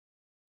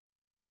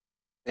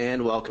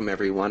And welcome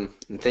everyone,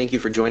 and thank you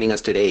for joining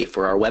us today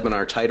for our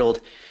webinar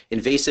titled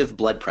Invasive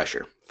Blood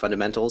Pressure,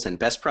 Fundamentals and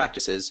Best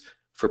Practices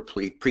for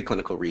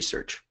Preclinical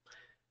Research.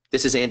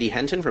 This is Andy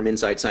Henton from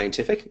Inside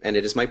Scientific, and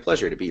it is my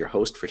pleasure to be your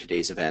host for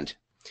today's event.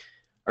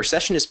 Our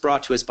session is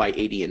brought to us by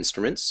AD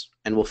Instruments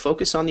and will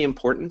focus on the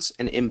importance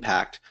and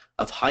impact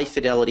of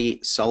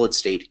high-fidelity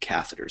solid-state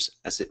catheters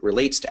as it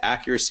relates to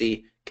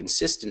accuracy,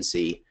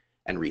 consistency,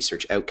 and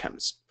research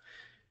outcomes.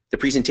 The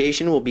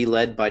presentation will be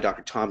led by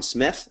Dr. Tom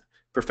Smith,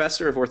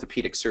 Professor of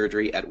Orthopaedic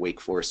Surgery at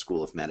Wake Forest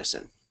School of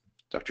Medicine.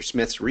 Dr.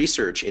 Smith's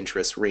research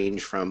interests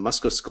range from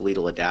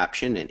musculoskeletal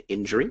adaptation and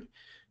injury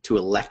to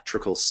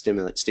electrical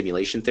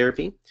stimulation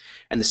therapy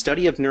and the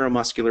study of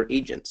neuromuscular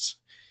agents.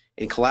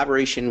 In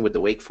collaboration with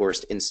the Wake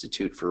Forest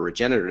Institute for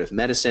Regenerative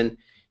Medicine,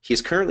 he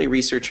is currently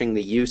researching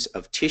the use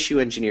of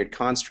tissue-engineered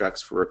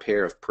constructs for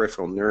repair of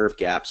peripheral nerve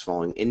gaps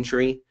following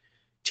injury,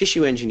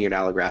 tissue-engineered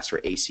allografts for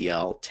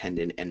ACL,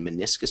 tendon, and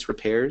meniscus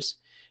repairs,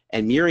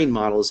 and murine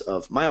models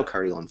of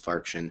myocardial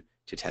infarction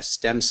to test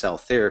stem cell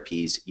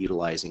therapies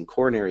utilizing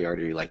coronary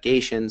artery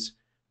ligations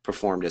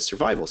performed as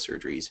survival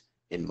surgeries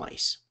in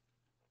mice.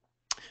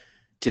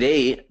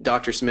 Today,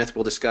 Dr. Smith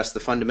will discuss the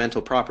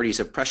fundamental properties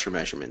of pressure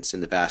measurements in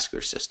the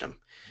vascular system,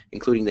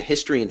 including the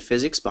history and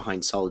physics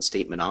behind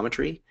solid-state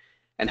manometry,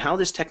 and how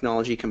this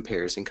technology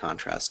compares in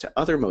contrast to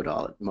other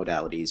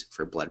modalities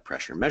for blood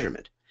pressure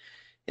measurement.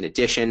 In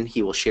addition,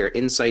 he will share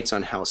insights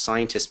on how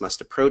scientists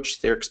must approach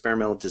their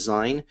experimental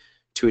design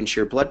to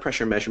ensure blood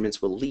pressure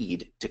measurements will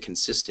lead to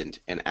consistent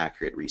and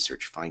accurate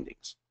research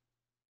findings.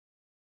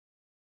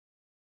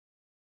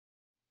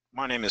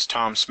 My name is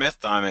Tom Smith.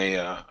 I'm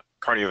a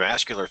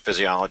cardiovascular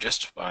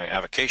physiologist by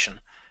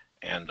avocation,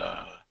 and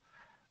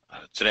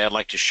today I'd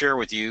like to share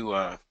with you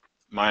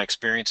my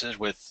experiences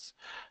with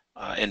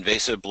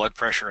invasive blood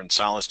pressure and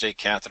solid-state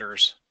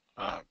catheters,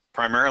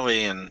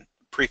 primarily in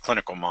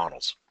preclinical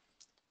models.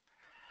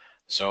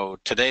 So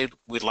today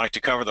we'd like to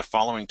cover the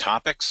following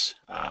topics.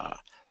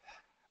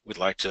 We'd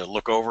like to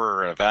look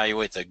over and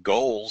evaluate the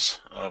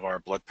goals of our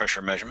blood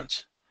pressure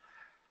measurements.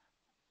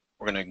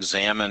 We're going to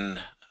examine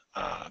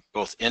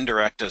both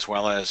indirect as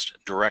well as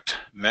direct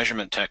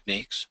measurement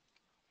techniques.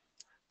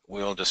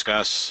 We'll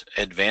discuss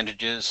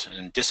advantages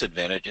and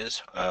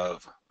disadvantages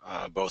of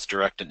both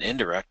direct and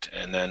indirect,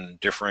 and then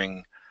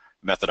differing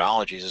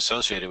methodologies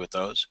associated with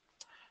those.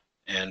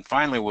 And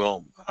finally,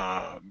 we'll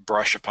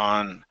brush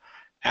upon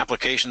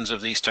applications of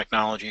these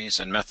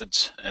technologies and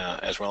methods,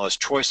 as well as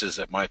choices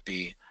that might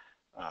be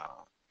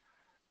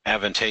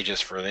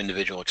advantageous for the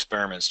individual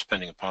experiments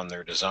depending upon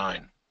their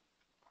design.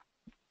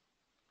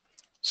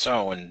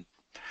 So in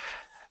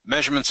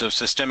measurements of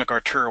systemic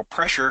arterial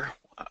pressure,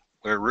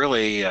 we're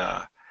really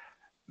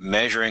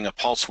measuring a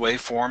pulse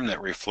waveform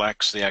that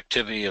reflects the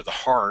activity of the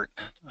heart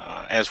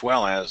as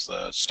well as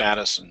the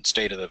status and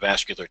state of the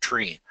vascular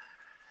tree.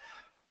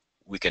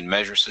 We can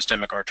measure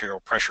systemic arterial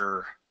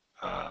pressure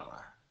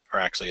or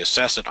actually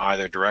assess it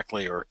either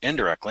directly or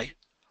indirectly.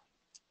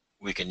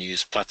 We can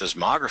use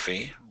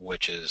plethysmography,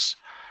 which is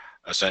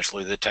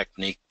essentially the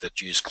technique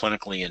that's used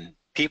clinically in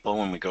people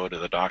when we go to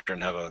the doctor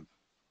and have a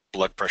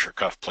blood pressure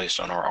cuff placed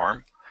on our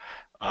arm.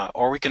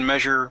 Or we can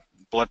measure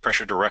blood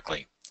pressure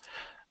directly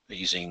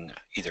using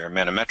either a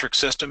manometric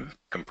system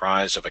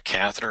comprised of a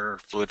catheter,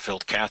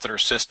 fluid-filled catheter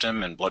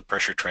system, and blood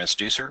pressure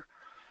transducer.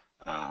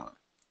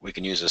 We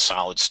can use a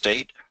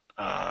solid-state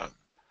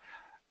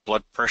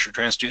blood pressure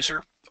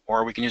transducer,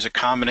 or we can use a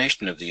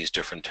combination of these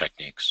different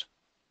techniques.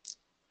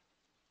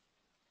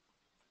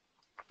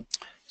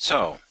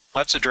 So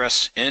let's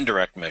address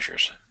indirect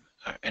measures,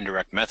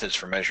 indirect methods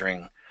for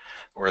measuring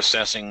or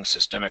assessing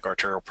systemic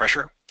arterial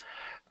pressure.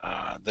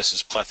 This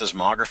is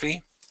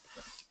plethysmography.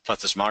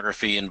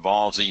 Plethysmography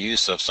involves the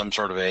use of some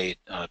sort of a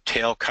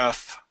tail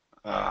cuff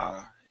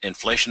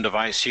inflation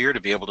device here to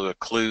be able to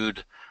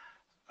occlude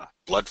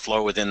blood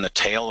flow within the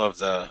tail of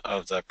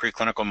the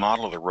preclinical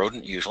model of the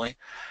rodent usually,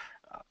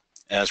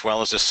 as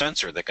well as a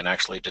sensor that can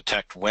actually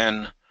detect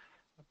when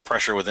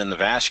pressure within the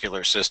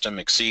vascular system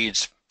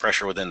exceeds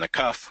pressure within the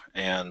cuff,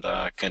 and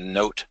can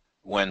note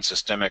when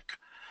systemic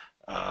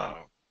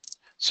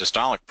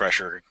systolic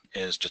pressure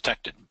is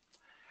detected.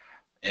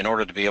 In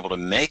order to be able to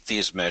make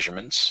these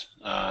measurements,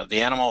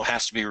 the animal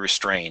has to be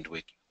restrained.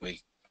 The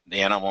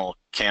animal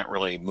can't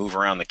really move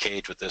around the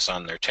cage with this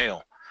on their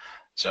tail.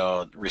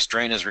 So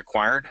restraint is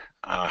required.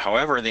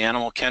 However, the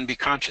animal can be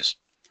conscious.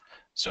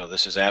 So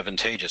this is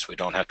advantageous. We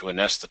don't have to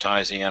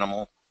anesthetize the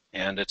animal,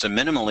 and it's a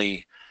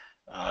minimally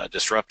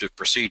disruptive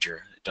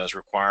procedure. It does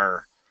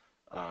require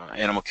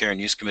Animal Care and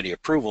Use Committee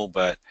approval,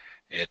 but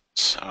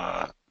it's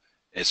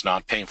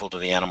not painful to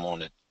the animal,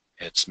 and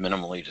it's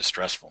minimally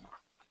distressful.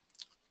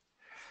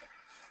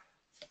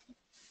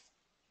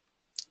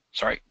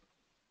 Sorry.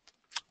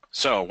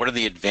 So what are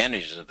the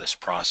advantages of this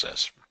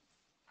process?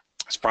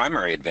 Its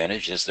primary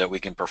advantage is that we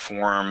can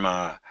perform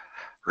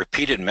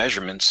repeated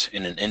measurements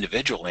in an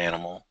individual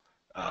animal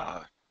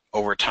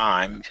over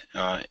time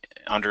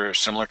under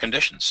similar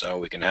conditions. So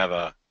we can have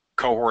a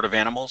cohort of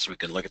animals, we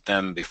can look at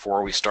them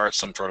before we start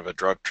some sort of a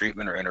drug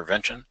treatment or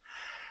intervention,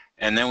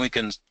 and then we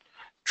can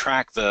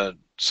track the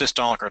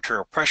systolic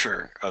arterial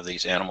pressure of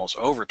these animals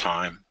over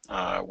time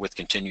with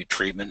continued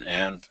treatment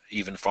and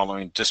even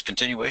following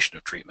discontinuation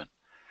of treatment.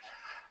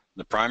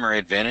 The primary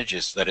advantage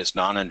is that it's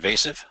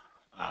non-invasive.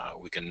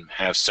 We can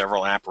have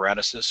several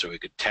apparatuses, so we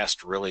could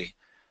test really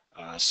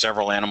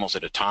several animals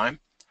at a time.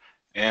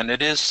 And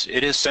it is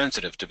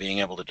sensitive to being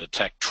able to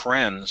detect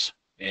trends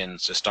in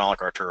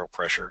systolic arterial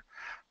pressure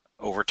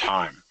over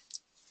time.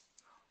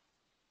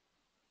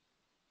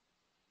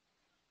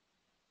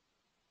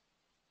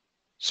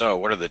 So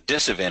what are the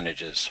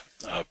disadvantages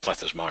of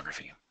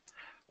plethysmography?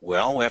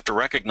 Well, we have to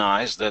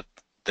recognize that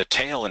the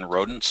tail in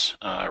rodents,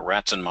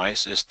 rats and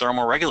mice, is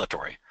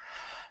thermoregulatory.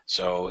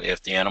 So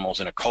if the animal's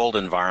in a cold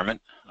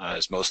environment,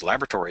 as most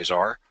laboratories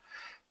are,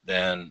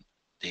 then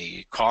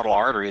the caudal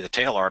artery, the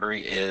tail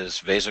artery, is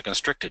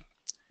vasoconstricted.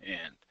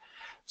 And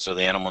so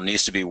the animal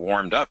needs to be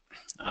warmed up,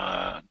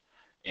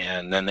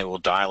 and then they will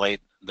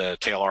dilate the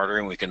tail artery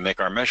and we can make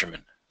our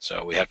measurement.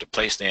 So we have to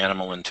place the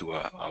animal into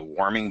a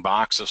warming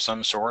box of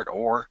some sort,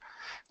 or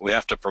we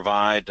have to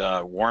provide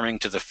warming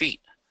to the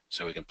feet.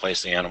 So we can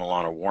place the animal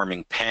on a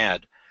warming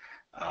pad,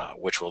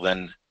 which will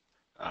then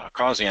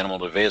cause the animal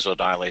to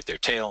vasodilate their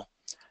tail,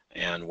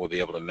 and we'll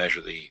be able to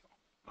measure the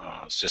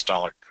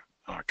systolic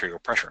arterial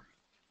pressure.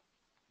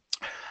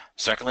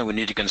 Secondly, we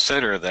need to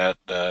consider that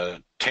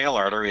the tail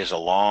artery is a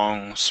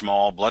long,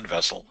 small blood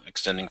vessel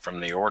extending from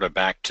the aorta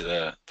back to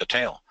the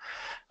tail.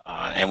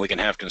 And we can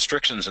have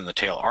constrictions in the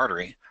tail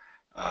artery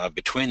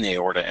between the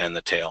aorta and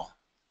the tail,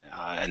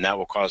 and that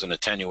will cause an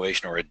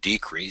attenuation or a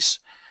decrease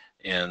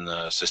in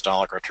the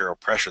systolic arterial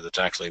pressure that's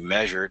actually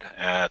measured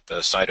at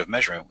the site of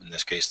measurement, in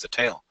this case the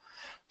tail.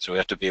 So we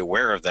have to be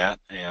aware of that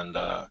and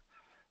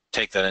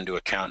take that into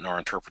account in our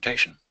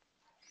interpretation.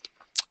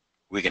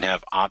 We can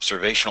have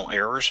observational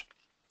errors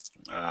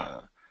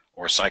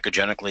or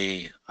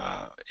psychogenically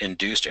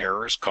induced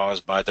errors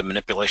caused by the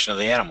manipulation of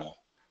the animal.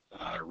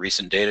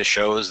 Recent data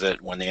shows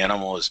that when the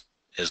animal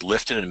is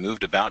lifted and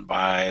moved about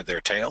by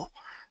their tail,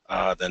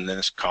 then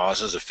this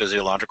causes a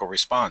physiological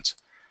response.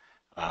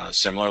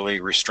 Similarly,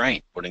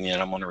 restraint, putting the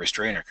animal in a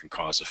restrainer, can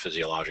cause a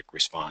physiologic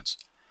response.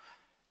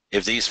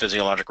 If these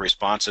physiologic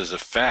responses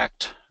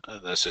affect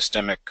the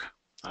systemic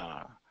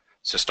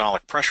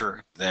systolic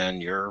pressure,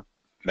 then your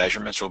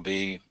measurements will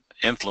be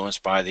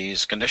influenced by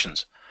these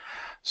conditions.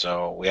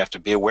 So we have to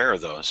be aware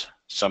of those.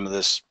 Some of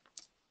this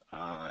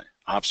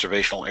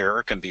observational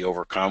error can be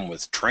overcome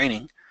with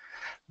training,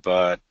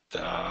 but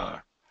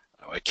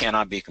it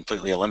cannot be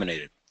completely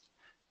eliminated.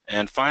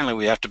 And finally,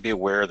 we have to be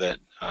aware that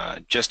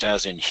just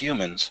as in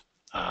humans,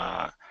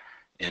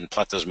 in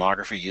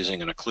plethysmography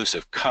using an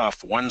occlusive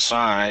cuff, one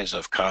size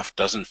of cuff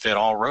doesn't fit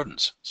all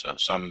rodents. So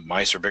some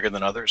mice are bigger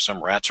than others,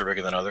 some rats are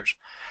bigger than others,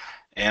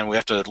 and we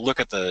have to look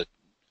at the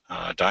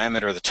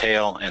diameter of the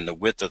tail and the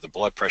width of the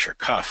blood pressure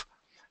cuff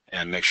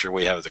and make sure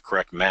we have the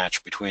correct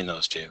match between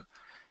those two.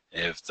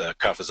 If the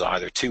cuff is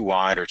either too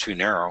wide or too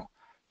narrow,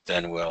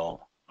 then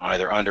we'll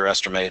either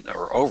underestimate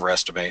or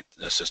overestimate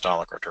the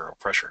systolic arterial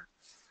pressure.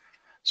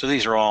 So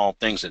these are all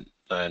things that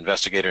the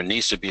investigator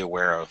needs to be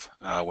aware of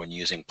when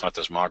using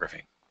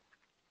plethysmography.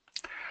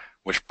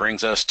 Which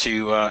brings us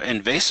to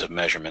invasive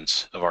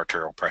measurements of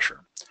arterial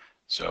pressure.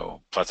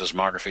 So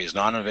plethysmography is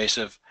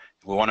non-invasive.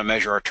 If we want to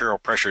measure arterial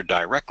pressure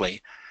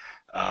directly,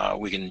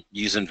 we can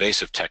use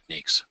invasive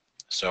techniques.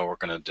 So we're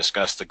going to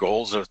discuss the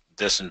goals of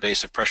this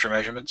invasive pressure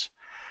measurements.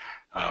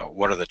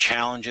 What are the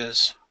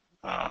challenges?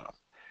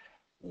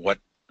 What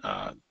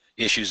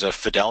issues of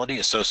fidelity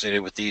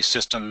associated with these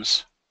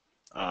systems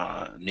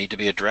need to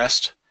be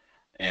addressed,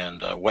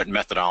 and what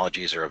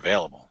methodologies are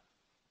available.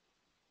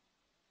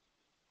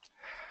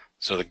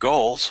 So the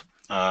goals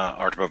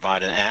are to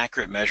provide an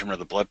accurate measurement of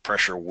the blood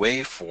pressure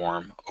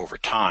waveform over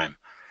time.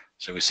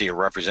 So we see a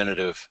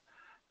representative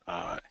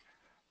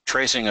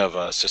tracing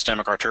of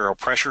systemic arterial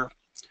pressure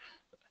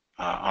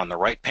on the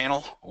right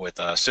panel with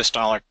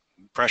systolic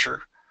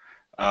pressure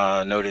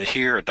noted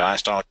here, a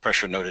diastolic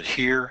pressure noted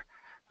here,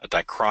 a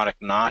dicrotic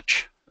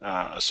notch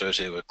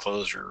associated with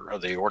closure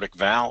of the aortic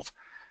valve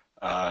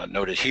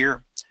noted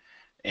here,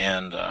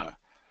 and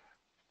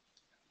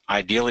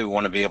ideally we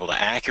want to be able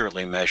to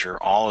accurately measure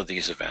all of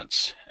these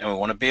events, and we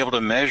want to be able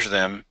to measure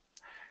them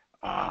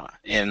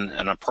in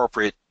an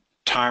appropriate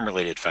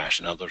time-related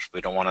fashion. In other words, we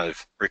don't want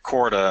to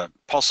record a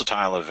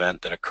pulsatile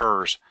event that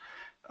occurs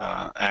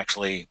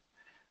actually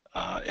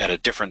at a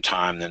different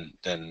time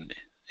than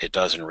it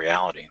does in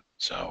reality.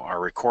 So our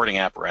recording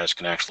apparatus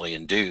can actually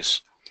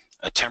induce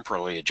a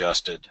temporally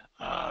adjusted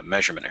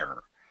measurement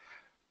error.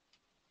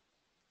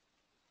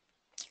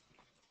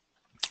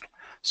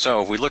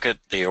 So if we look at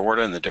the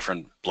aorta and the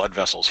different blood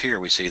vessels here,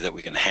 we see that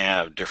we can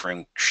have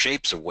different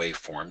shapes of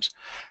waveforms,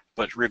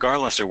 but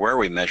regardless of where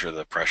we measure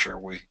the pressure,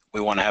 we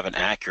want to have an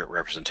accurate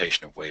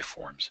representation of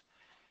waveforms.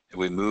 If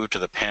we move to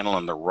the panel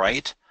on the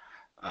right,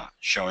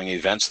 showing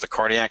events of the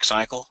cardiac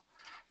cycle,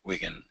 we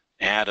can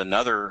add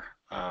another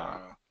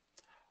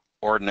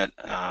ordinate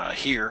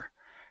here,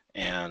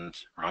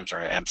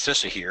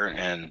 abscissa here,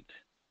 and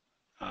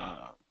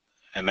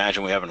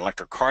imagine we have an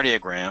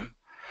electrocardiogram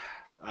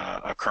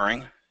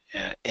occurring,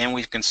 and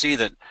we can see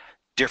that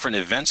different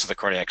events of the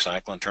cardiac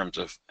cycle in terms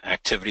of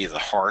activity of the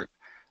heart,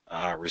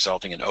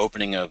 resulting in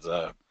opening of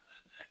the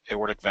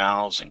aortic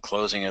valves and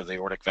closing of the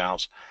aortic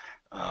valves.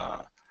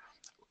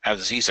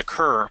 As these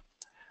occur,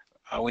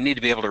 we need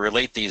to be able to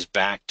relate these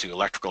back to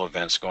electrical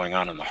events going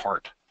on in the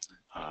heart.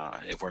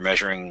 If we're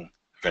measuring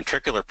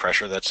ventricular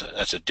pressure,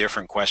 that's a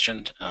different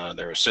question.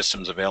 There are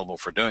systems available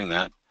for doing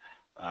that.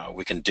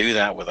 We can do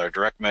that with our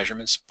direct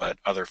measurements, but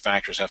other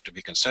factors have to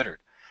be considered.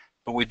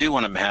 But we do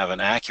want to have an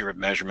accurate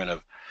measurement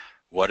of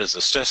what is the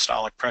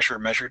systolic pressure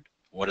measured,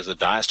 what is the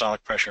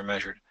diastolic pressure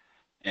measured,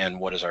 and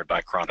what is our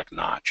dichrotic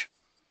notch.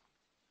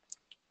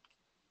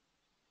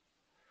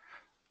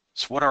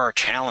 So what are our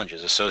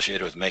challenges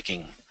associated with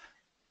making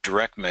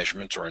direct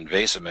measurements or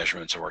invasive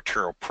measurements of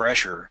arterial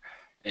pressure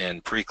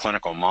in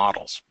preclinical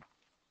models?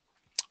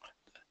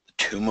 The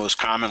two most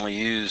commonly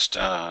used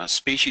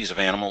species of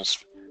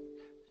animals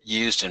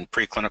used in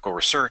preclinical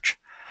research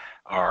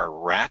are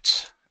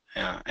rats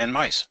and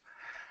mice.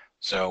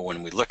 So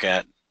when we look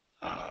at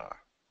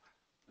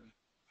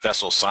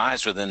vessel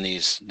size within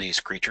these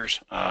creatures,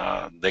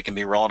 they can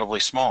be relatively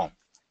small.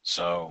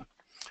 So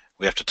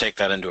we have to take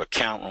that into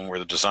account when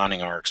we're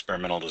designing our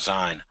experimental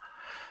design.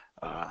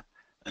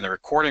 And the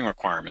recording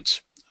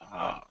requirements.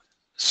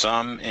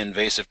 Some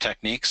invasive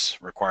techniques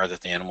require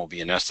that the animal be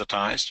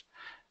anesthetized.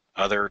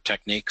 Other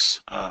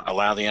techniques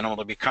allow the animal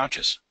to be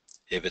conscious.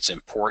 If it's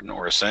important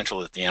or essential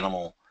that the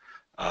animal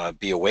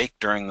be awake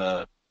during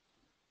the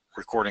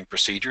recording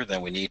procedure,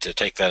 then we need to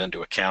take that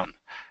into account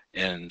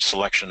in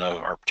selection of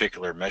our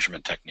particular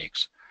measurement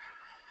techniques.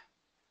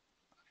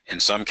 In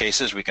some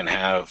cases, we can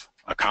have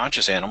a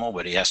conscious animal,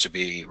 but he has to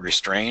be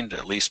restrained,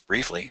 at least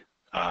briefly,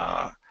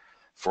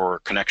 for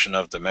connection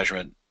of the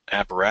measurement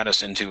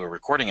apparatus into a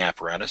recording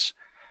apparatus.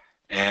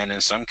 And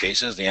in some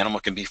cases, the animal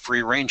can be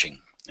free-ranging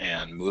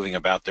and moving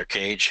about their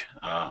cage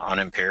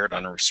unimpaired,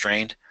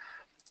 unrestrained,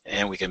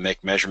 and we can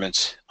make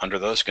measurements under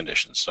those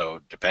conditions.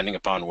 So depending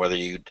upon whether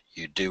you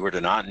do or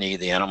do not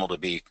need the animal to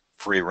be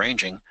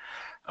free-ranging,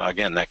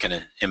 again, that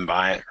can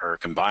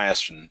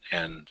bias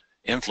and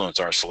influence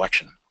our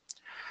selection.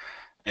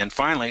 And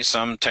finally,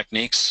 some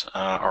techniques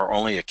are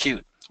only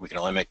acute. We can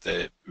only make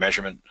the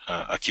measurement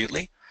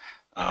acutely.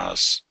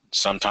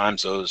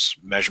 Sometimes those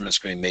measurements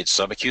can be made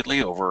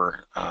subacutely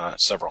over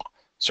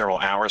several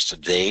hours to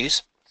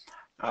days.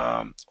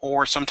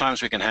 Or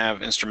sometimes we can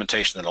have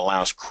instrumentation that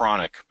allows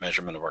chronic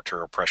measurement of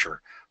arterial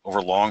pressure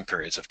over long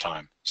periods of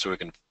time. So we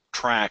can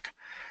track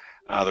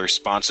the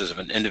responses of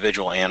an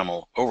individual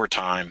animal over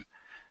time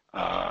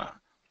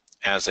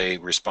as they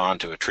respond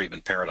to a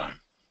treatment paradigm.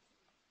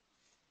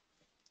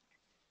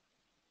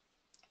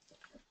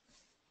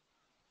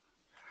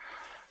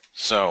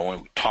 So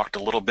we talked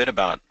a little bit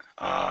about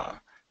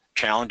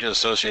challenges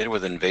associated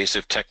with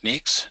invasive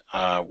techniques,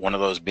 one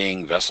of those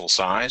being vessel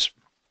size.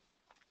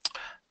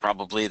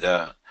 Probably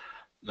the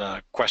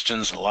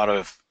questions a lot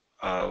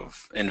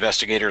of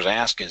investigators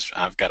ask is,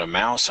 I've got a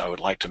mouse, I would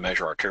like to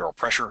measure arterial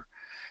pressure.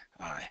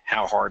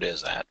 How hard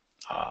is that?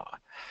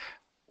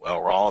 Well,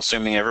 we're all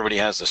assuming everybody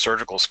has the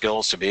surgical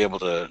skills to be able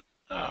to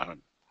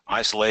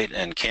isolate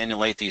and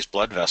cannulate these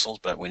blood vessels,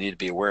 but we need to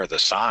be aware of the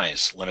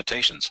size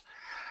limitations.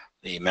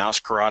 The mouse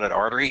carotid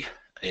artery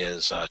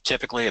is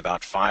typically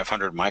about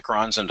 500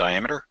 microns in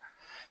diameter,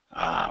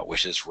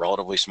 which is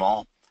relatively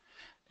small,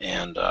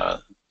 and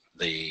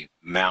the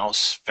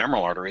mouse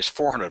femoral artery is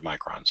 400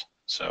 microns.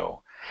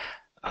 So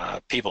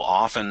people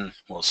often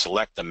will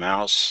select the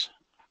mouse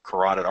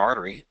carotid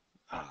artery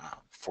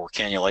for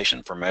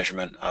cannulation for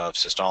measurement of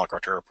systolic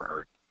arterial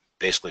pressure,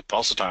 basically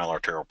pulsatile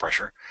arterial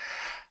pressure.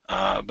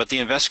 But the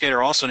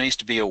investigator also needs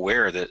to be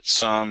aware that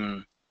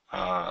some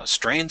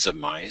strains of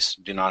mice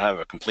do not have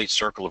a complete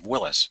circle of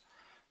Willis,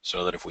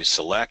 so that if we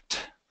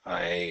select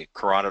a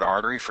carotid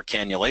artery for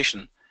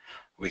cannulation,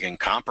 we can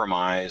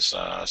compromise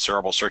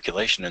cerebral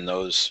circulation in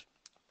those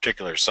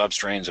particular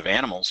substrains of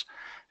animals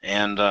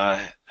and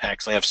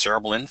actually have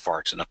cerebral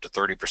infarcts in up to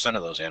 30%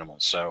 of those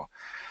animals. So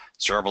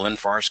cerebral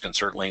infarcts can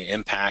certainly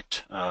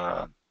impact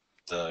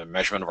the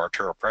measurement of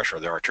arterial pressure,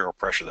 the arterial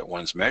pressure that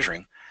one's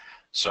measuring.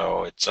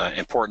 So it's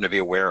important to be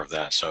aware of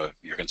that. So if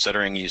you're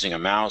considering using a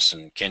mouse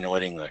and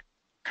cannulating the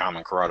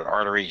common carotid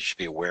artery, you should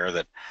be aware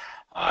that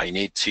you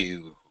need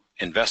to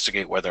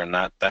investigate whether or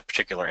not that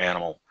particular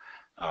animal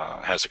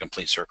has a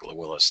complete circle of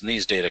Willis. And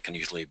these data can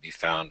usually be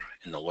found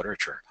in the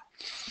literature.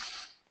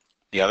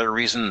 The other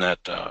reason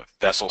that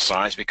vessel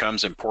size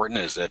becomes important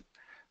is that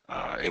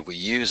if we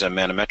use a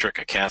manometric,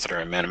 a catheter,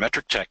 and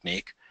manometric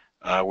technique,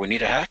 we need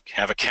to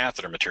have a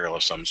catheter material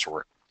of some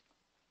sort.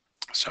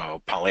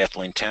 So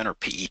polyethylene 10 or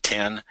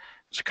PE10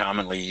 is a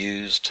commonly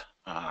used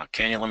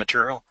cannula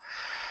material.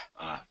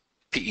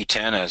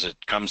 PE10, as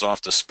it comes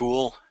off the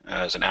spool,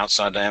 has an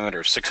outside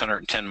diameter of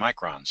 610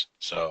 microns.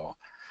 So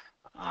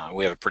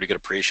we have a pretty good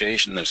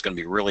appreciation that it's going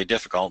to be really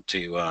difficult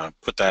to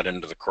put that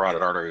into the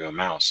carotid artery of a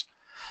mouse.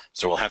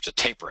 So we'll have to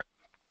taper it,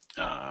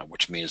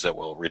 which means that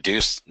we'll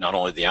reduce not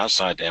only the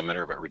outside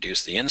diameter, but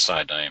reduce the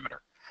inside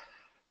diameter.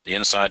 The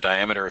inside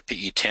diameter of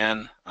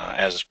PE10,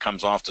 as it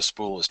comes off the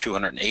spool, is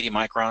 280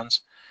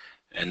 microns,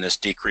 and this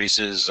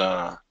decreases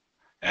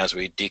as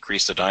we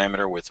decrease the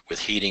diameter with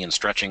heating and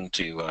stretching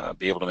to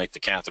be able to make the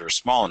catheter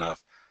small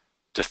enough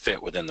to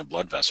fit within the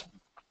blood vessel.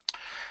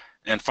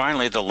 And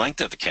finally, the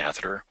length of the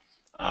catheter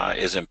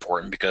is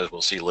important, because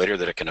we'll see later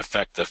that it can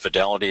affect the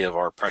fidelity of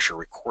our pressure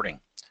recording.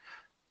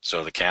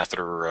 So the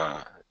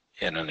catheter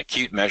in an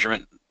acute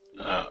measurement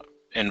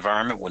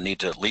environment will need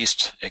to at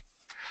least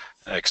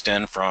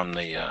extend from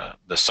the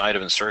site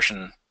of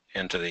insertion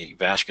into the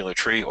vascular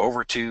tree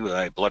over to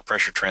a blood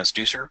pressure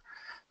transducer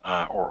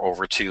or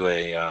over to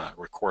a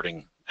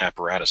recording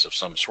apparatus of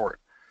some sort.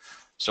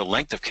 So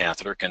length of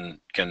catheter can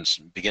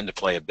begin to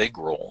play a big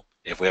role.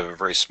 If we have a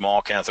very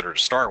small catheter to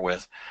start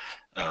with,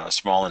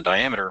 small in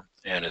diameter,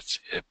 and it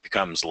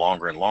becomes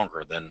longer and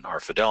longer, then our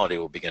fidelity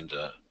will begin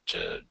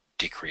to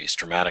decrease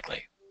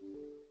dramatically.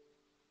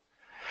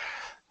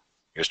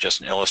 Here's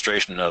just an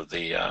illustration of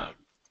the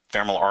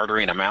femoral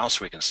artery in a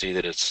mouse. We can see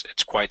that it's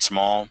quite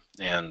small,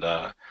 and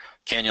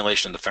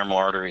cannulation of the femoral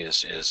artery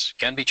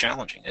can be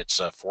challenging. It's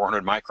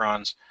 400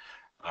 microns.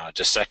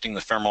 Dissecting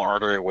the femoral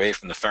artery away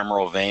from the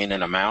femoral vein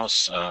in a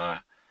mouse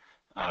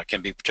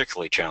can be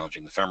particularly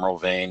challenging. The femoral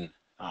vein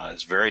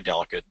is very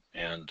delicate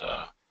and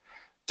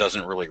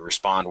doesn't really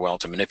respond well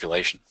to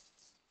manipulation.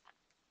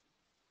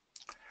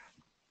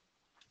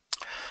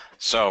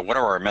 So what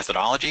are our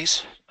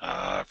methodologies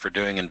for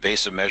doing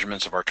invasive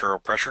measurements of arterial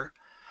pressure?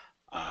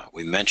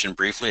 We mentioned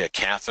briefly a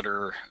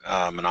catheter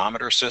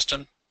manometer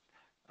system.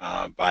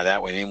 By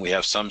that we mean we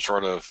have some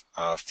sort of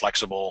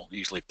flexible,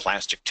 usually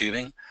plastic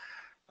tubing,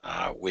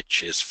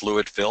 which is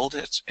fluid filled.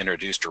 It's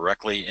introduced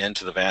directly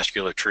into the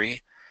vascular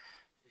tree.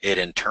 It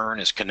in turn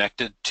is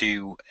connected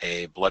to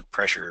a blood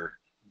pressure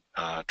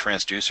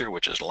transducer,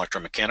 which is an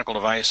electromechanical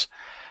device,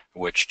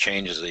 which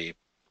changes the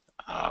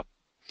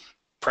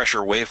pressure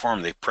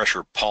waveform, the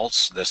pressure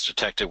pulse that's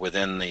detected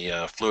within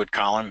the fluid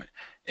column,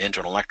 into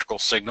an electrical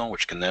signal,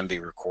 which can then be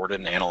recorded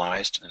and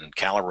analyzed and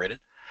calibrated.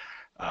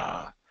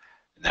 And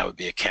that would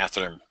be a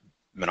catheter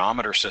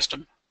manometer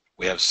system.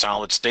 We have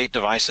solid state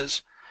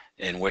devices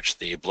in which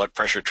the blood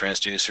pressure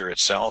transducer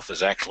itself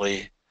is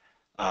actually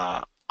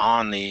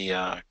on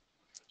the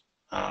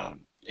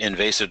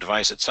invasive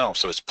device itself.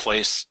 So it's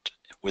placed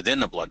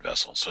within the blood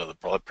vessel. So the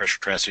blood pressure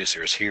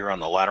transducer is here on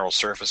the lateral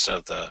surface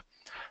of the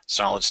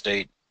solid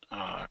state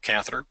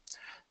catheter,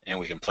 and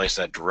we can place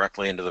that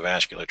directly into the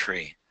vascular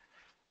tree.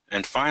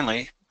 And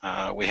finally,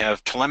 we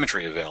have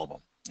telemetry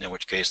available, in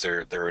which case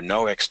there are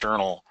no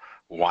external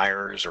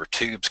wires or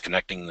tubes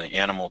connecting the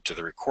animal to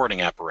the recording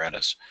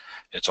apparatus.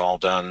 It's all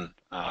done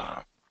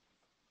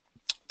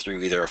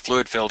through either a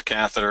fluid-filled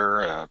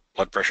catheter, a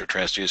blood pressure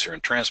transducer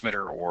and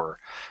transmitter, or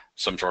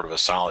some sort of a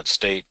solid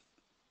state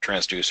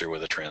transducer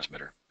with a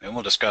transmitter. And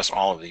we'll discuss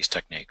all of these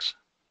techniques.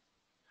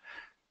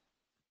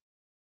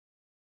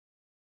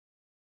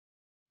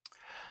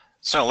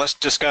 So let's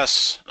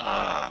discuss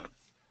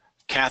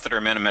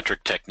catheter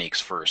manometric techniques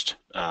first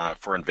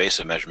for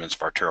invasive measurements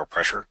of arterial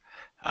pressure.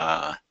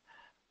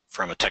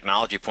 From a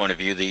technology point of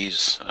view,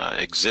 these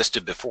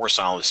existed before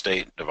solid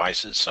state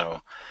devices,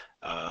 so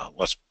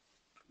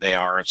they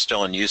are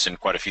still in use in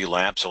quite a few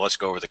labs. So let's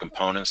go over the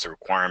components, the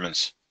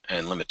requirements,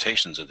 and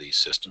limitations of these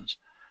systems.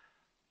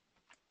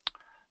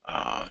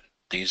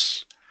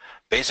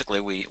 Basically,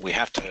 we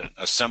have to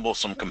assemble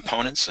some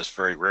components. It's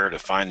very rare to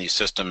find these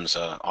systems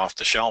off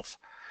the shelf.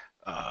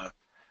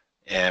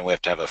 And we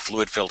have to have a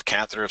fluid-filled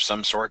catheter of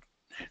some sort.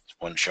 It's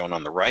one shown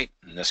on the right.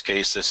 In this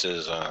case, this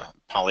is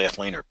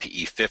polyethylene or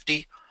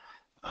PE50.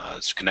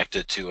 It's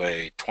connected to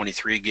a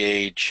 23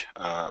 gauge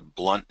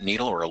blunt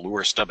needle or a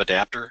Luer stub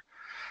adapter.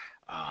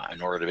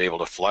 In order to be able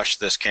to flush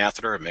this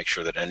catheter and make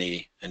sure that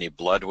any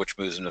blood which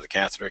moves into the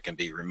catheter can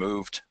be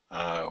removed,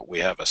 we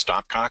have a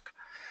stopcock.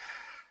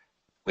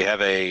 We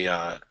have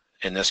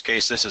in this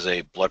case, this is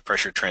a blood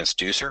pressure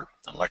transducer,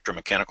 an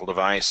electromechanical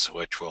device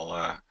which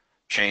will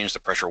change the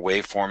pressure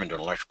waveform into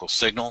an electrical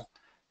signal.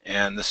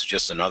 And this is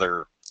just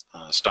another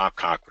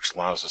stopcock which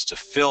allows us to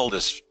fill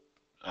this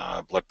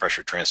blood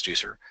pressure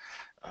transducer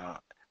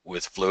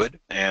with fluid.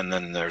 And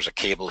then there's a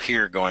cable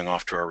here going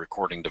off to our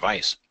recording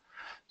device.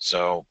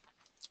 So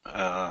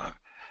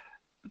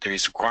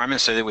these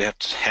requirements say that we have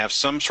to have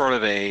some sort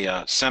of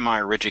a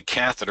semi-rigid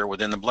catheter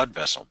within the blood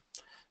vessel.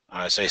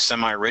 I say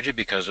semi-rigid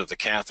because if the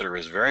catheter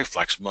is very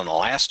flexible and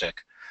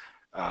elastic,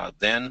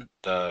 then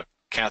the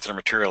catheter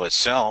material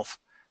itself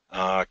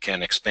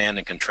can expand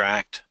and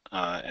contract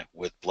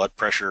with blood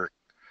pressure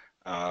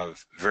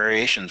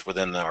variations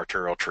within the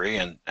arterial tree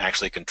and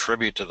actually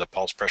contribute to the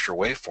pulse pressure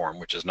waveform,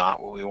 which is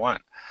not what we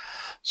want.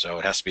 So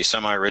it has to be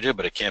semi-rigid,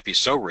 but it can't be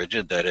so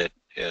rigid that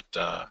it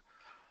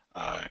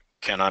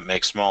cannot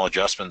make small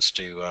adjustments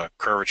to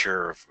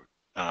curvature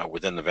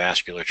within the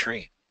vascular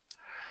tree.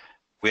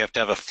 We have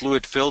to have a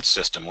fluid-filled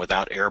system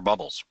without air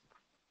bubbles.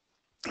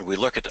 If we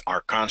look at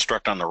our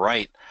construct on the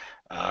right,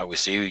 we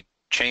see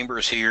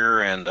chambers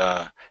here and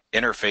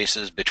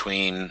interfaces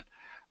between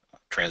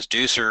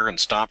transducer and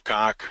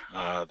stopcock.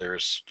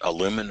 There's a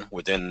lumen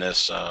within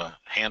this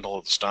handle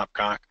of the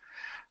stopcock.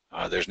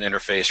 There's an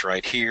interface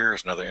right here,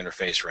 there's another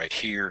interface right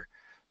here,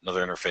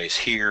 another interface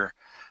here.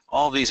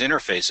 All these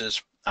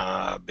interfaces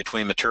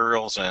between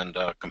materials and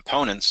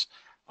components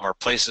are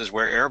places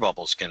where air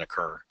bubbles can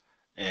occur,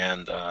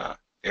 and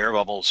air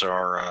bubbles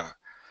are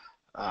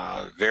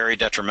very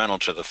detrimental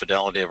to the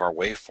fidelity of our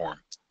waveform.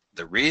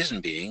 The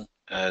reason being,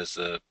 as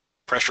the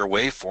pressure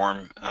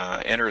waveform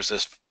enters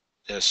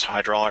this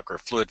hydraulic or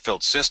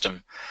fluid-filled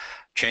system,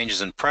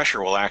 changes in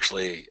pressure will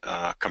actually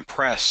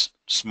compress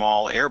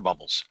small air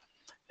bubbles,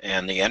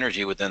 and the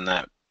energy within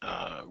that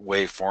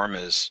waveform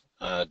is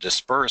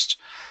dispersed,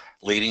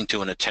 leading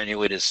to an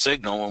attenuated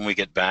signal when we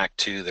get back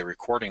to the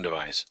recording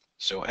device.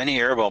 So any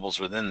air bubbles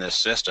within this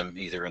system,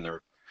 either in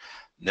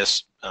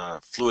this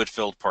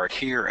fluid-filled part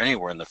here,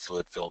 anywhere in the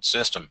fluid-filled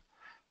system,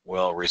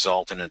 will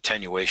result in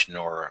attenuation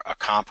or a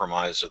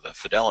compromise of the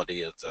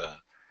fidelity of the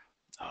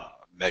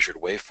measured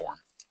waveform.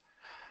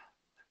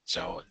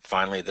 So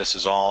finally, this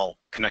is all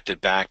connected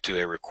back to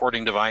a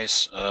recording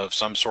device of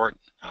some sort.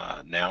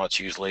 Now it's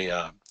usually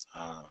a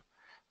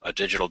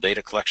digital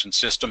data collection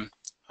system,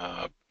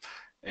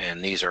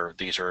 and these are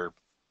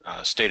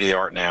state of the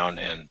art now,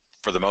 and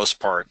for the most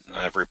part,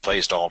 I've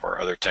replaced all of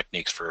our other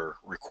techniques for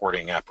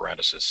recording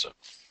apparatuses.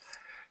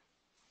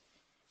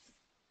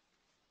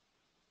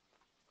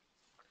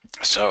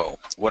 So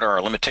what are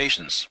our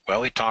limitations?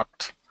 Well, we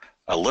talked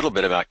a little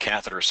bit about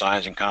catheter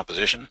size and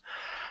composition.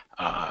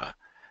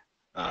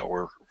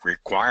 We're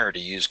required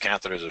to use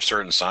catheters of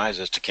certain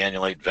sizes to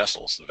cannulate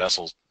vessels. The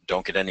vessels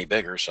don't get any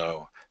bigger,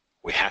 so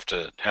we have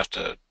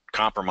to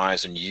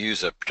compromise and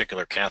use a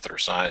particular catheter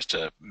size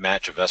to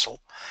match a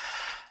vessel.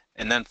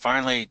 And then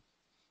finally,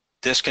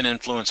 this can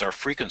influence our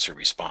frequency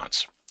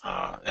response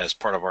as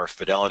part of our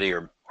fidelity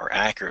or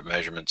accurate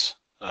measurements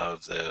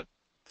of the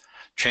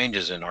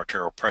changes in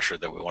arterial pressure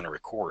that we want to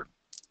record.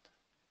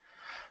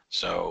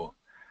 So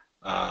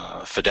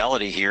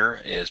fidelity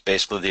here is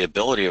basically the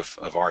ability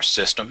of our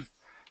system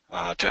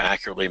to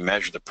accurately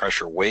measure the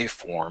pressure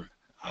waveform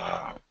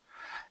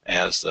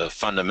as the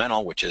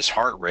fundamental, which is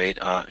heart rate,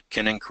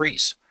 can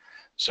increase.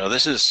 So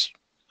this is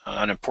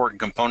an important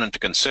component to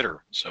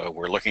consider. So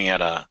we're looking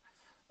at an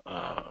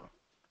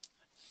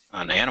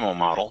animal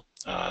model.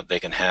 They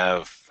can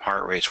have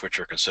heart rates which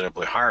are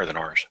considerably higher than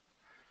ours.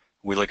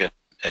 We look at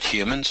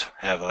humans,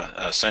 have an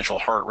essential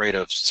heart rate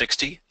of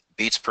 60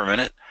 beats per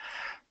minute.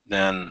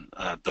 Then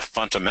the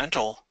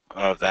fundamental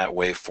of that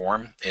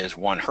waveform is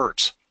 1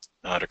 hertz.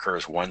 It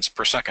occurs once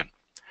per second.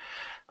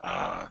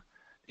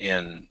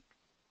 In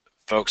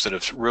folks that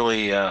have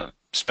really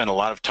spent a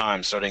lot of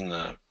time studying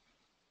the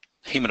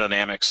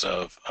hemodynamics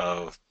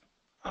of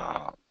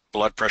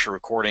blood pressure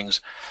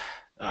recordings,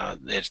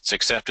 it's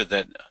accepted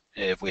that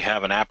if we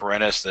have an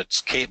apparatus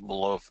that's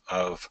capable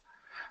of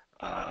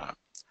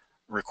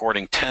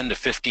recording 10 to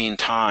 15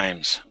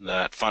 times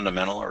that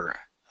fundamental, or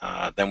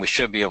then we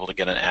should be able to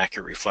get an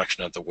accurate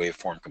reflection of the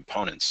waveform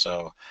components.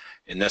 So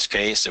in this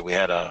case, if we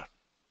had a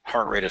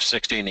heart rate of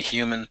 60 in a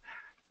human,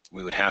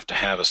 we would have to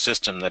have a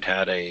system that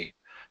had a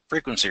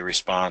frequency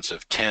response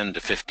of 10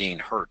 to 15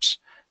 hertz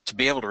to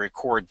be able to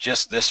record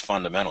just this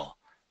fundamental.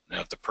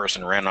 Now, if the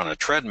person ran on a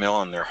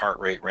treadmill and their heart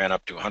rate ran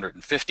up to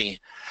 150,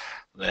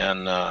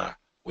 then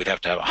we'd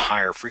have to have a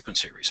higher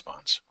frequency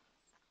response.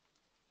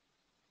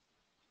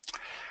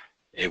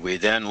 If we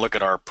then look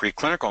at our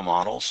preclinical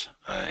models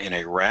in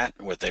a rat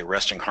with a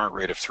resting heart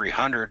rate of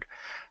 300,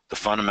 the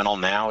fundamental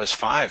now is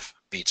 5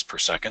 beats per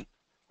second,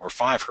 or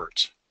 5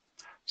 hertz.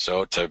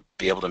 So to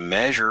be able to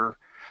measure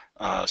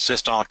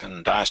systolic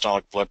and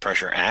diastolic blood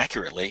pressure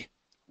accurately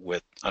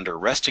under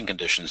resting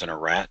conditions in a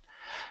rat,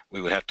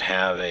 we would have to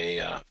have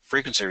a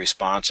frequency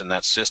response in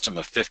that system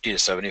of 50 to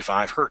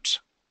 75 hertz.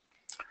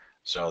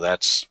 So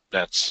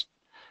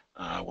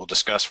we'll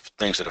discuss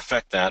things that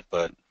affect that,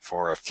 but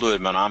for a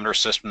fluid manometer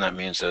system, that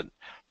means that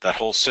that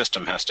whole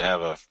system has to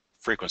have a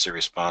frequency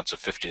response of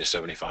 50 to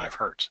 75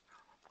 hertz.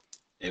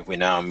 If we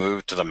now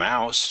move to the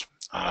mouse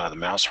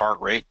heart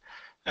rate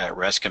at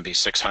rest can be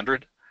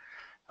 600.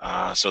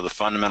 So the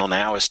fundamental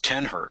now is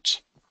 10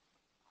 hertz,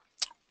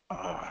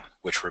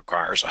 which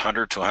requires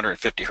 100 to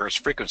 150 hertz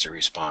frequency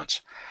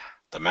response.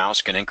 The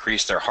mouse can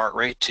increase their heart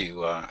rate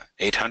to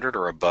 800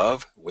 or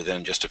above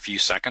within just a few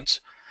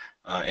seconds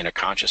in a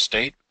conscious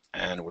state,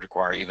 and would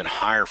require even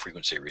higher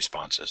frequency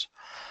responses.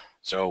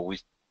 So we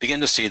begin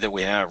to see that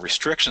we have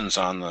restrictions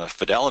on the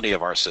fidelity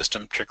of our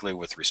system, particularly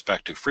with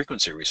respect to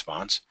frequency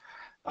response,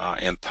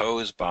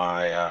 imposed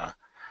by,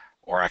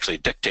 or actually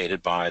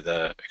dictated by,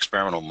 the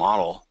experimental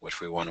model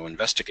which we want to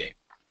investigate.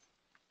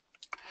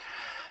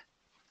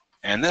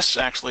 And this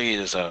actually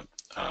is a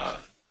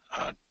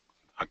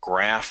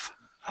graph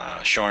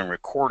showing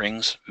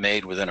recordings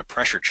made within a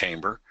pressure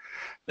chamber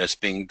that's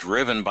being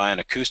driven by an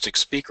acoustic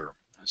speaker.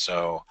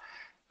 So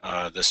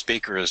the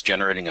speaker is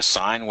generating a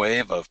sine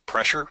wave of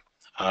pressure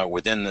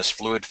within this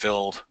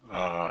fluid-filled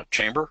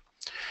chamber,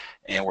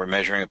 and we're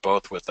measuring it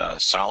both with a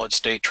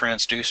solid-state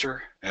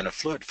transducer and a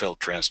fluid-filled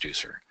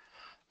transducer.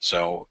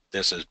 So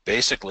this is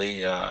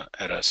basically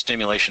at a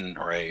stimulation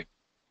or a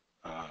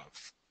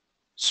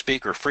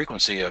speaker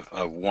frequency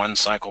of 1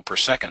 cycle per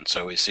second.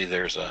 So we see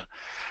there's a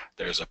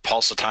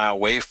pulsatile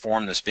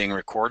waveform that's being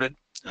recorded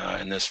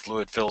in this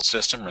fluid-filled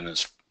system, in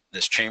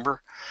this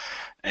chamber,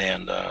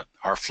 And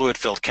our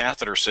fluid-filled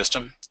catheter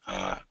system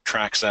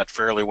tracks that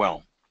fairly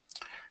well.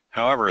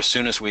 However, as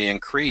soon as we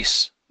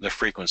increase the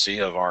frequency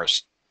of our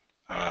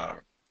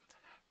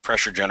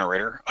pressure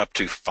generator up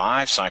to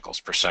 5 cycles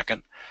per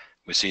second,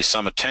 we see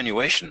some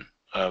attenuation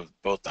of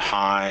both the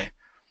high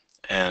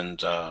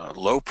and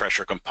low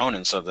pressure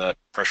components of that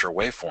pressure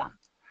waveform.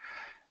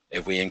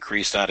 If we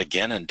increase that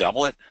again and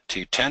double it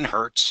to 10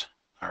 hertz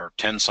or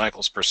 10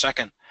 cycles per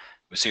second,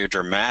 we see a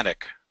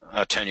dramatic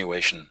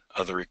attenuation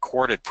of the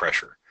recorded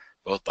pressure,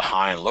 both the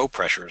high and low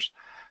pressures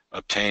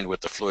obtained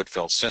with the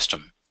fluid-filled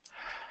system.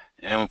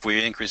 And if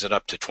we increase it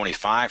up to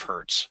 25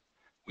 hertz,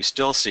 we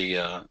still see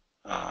a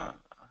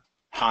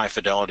high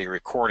fidelity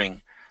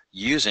recording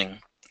using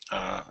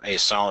a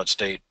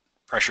solid-state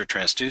pressure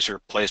transducer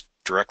placed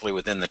directly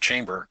within the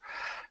chamber,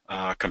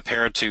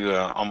 compared to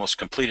almost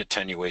complete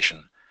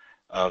attenuation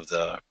of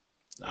the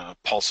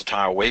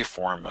pulsatile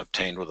waveform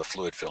obtained with a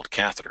fluid-filled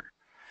catheter.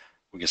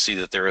 We can see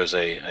that there is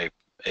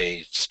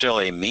still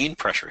a mean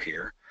pressure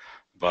here,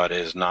 but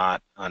is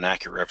not an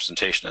accurate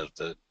representation of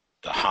the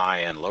high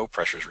and low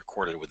pressures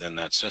recorded within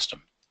that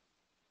system.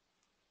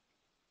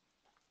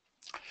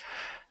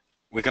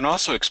 We can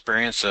also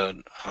experience a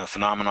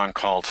phenomenon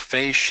called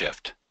phase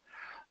shift,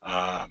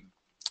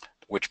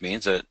 which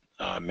means that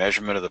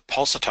measurement of the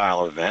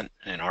pulsatile event,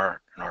 in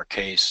our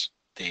case,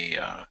 the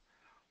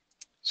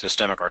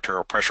systemic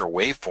arterial pressure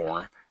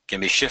waveform,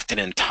 can be shifted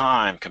in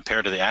time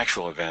compared to the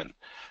actual event.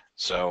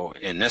 So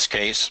in this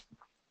case,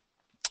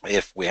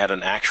 if we had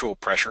an actual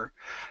pressure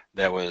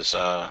that was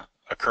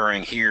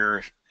occurring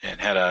here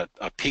and had a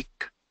peak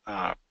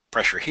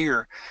pressure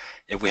here,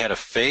 if we had a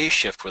phase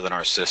shift within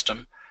our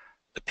system,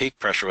 the peak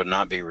pressure would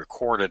not be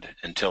recorded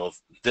until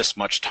this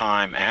much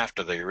time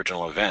after the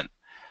original event.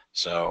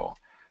 So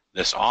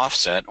this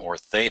offset, or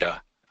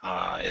theta,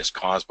 is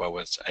caused by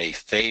what's a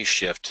phase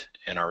shift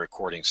in our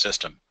recording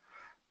system.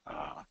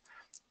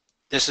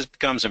 This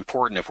becomes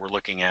important if we're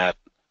looking at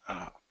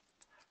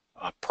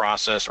a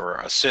process or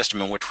a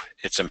system in which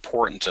it's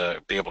important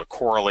to be able to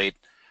correlate,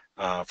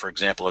 for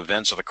example,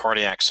 events of the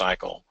cardiac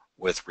cycle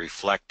with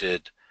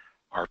reflected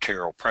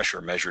arterial pressure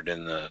measured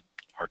in the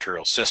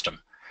arterial system.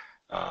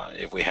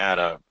 If we had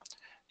a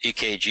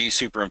EKG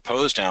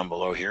superimposed down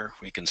below here,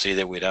 we can see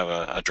that we'd have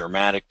a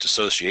dramatic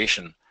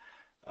dissociation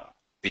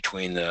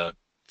between the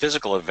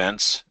physical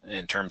events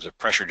in terms of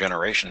pressure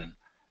generation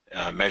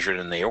measured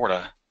in the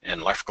aorta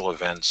and electrical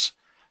events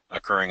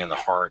occurring in the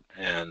heart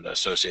and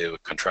associated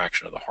with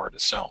contraction of the heart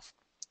itself.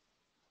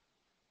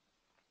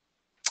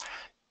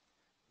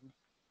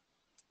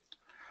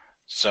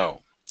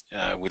 So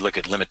we look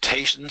at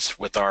limitations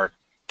with our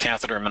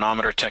catheter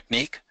manometer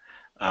technique.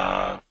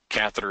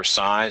 Catheter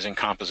size and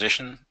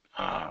composition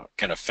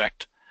can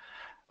affect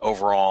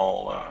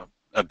overall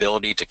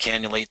ability to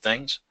cannulate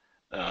things.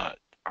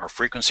 Our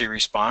frequency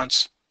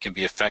response can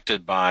be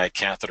affected by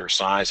catheter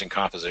size and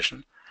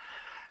composition.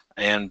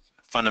 And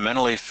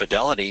fundamentally,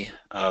 fidelity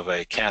of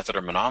a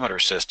catheter manometer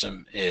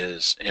system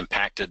is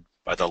impacted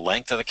by the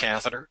length of the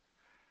catheter,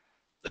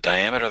 the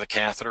diameter of the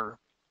catheter,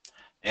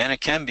 and it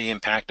can be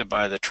impacted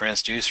by the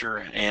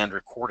transducer and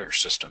recorder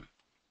system.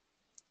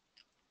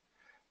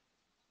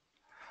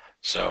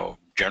 So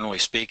generally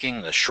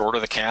speaking, the shorter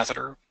the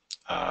catheter,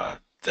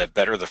 the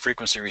better the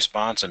frequency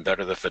response and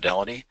better the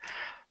fidelity.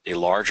 The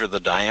larger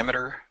the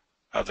diameter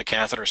of the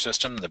catheter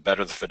system, the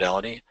better the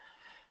fidelity.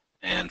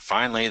 And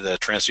finally, the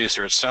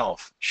transducer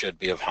itself should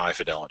be of high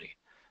fidelity.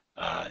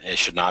 It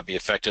should not be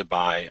affected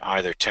by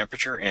either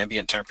temperature,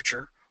 ambient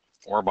temperature,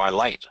 or by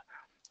light.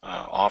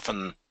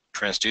 Often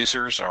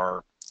transducers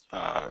are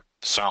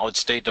solid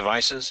state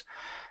devices,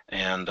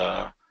 and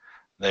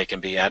they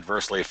can be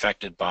adversely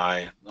affected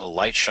by the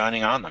light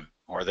shining on them,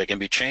 or they can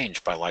be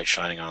changed by light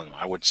shining on them.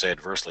 I wouldn't say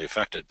adversely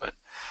affected, but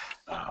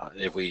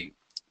if we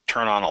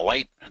turn on a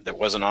light that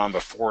wasn't on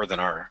before, then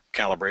our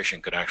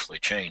calibration could actually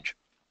change.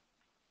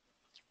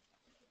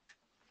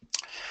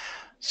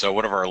 So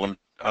what are our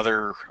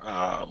other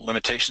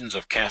limitations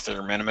of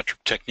catheter manometric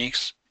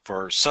techniques?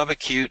 For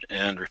subacute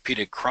and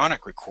repeated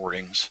chronic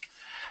recordings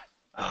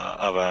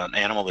of an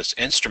animal that's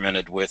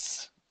instrumented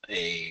with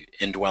a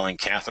indwelling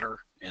catheter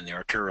in the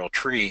arterial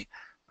tree,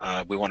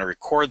 we want to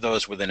record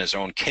those within his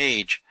own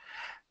cage.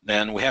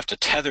 Then we have to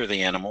tether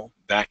the animal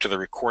back to the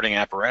recording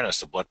apparatus,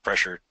 the blood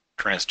pressure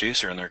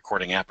transducer and the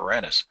recording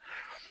apparatus.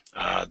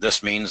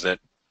 This means that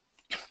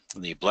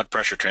the blood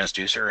pressure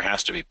transducer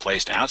has to be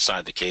placed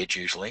outside the cage,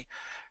 usually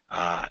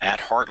at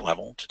heart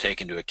level, to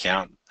take into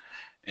account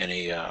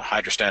any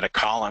hydrostatic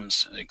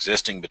columns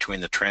existing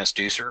between the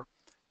transducer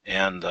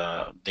and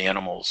the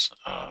animal's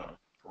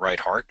right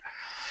heart.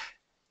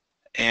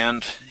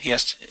 And he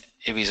has to,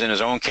 if he's in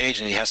his own cage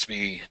and he has to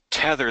be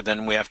tethered,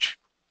 then we have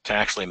to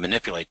actually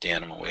manipulate the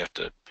animal. We have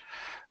to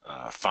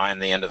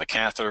find the end of the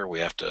catheter, we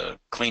have to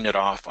clean it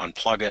off,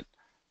 unplug it,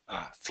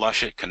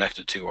 flush it, connect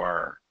it to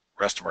our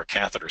rest of our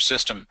catheter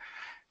system,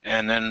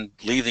 and then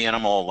leave the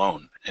animal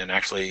alone. And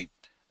actually,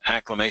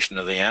 acclimation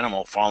of the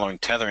animal following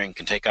tethering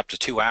can take up to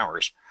 2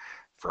 hours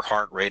for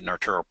heart rate and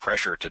arterial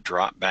pressure to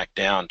drop back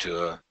down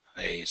to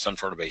some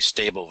sort of a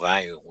stable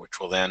value, which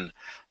will then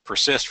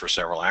persist for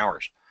several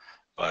hours.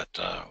 But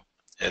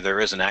there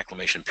is an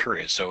acclimation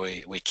period, so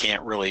we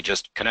can't really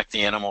just connect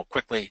the animal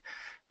quickly,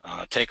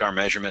 take our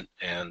measurement,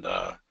 and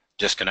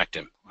disconnect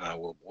him.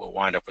 We'll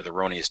wind up with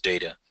erroneous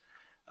data.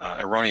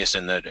 Erroneous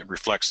in that it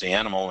reflects the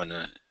animal in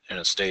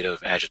a state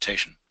of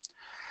agitation.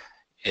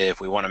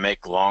 If we want to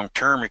make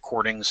long-term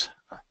recordings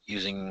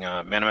using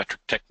manometric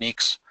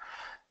techniques,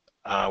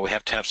 we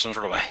have to have some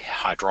sort of a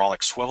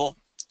hydraulic swivel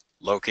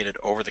located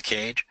over the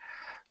cage,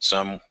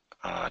 some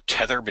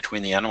tether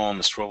between the animal and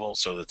the swivel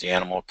so that the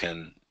animal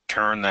can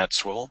turn that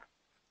swivel,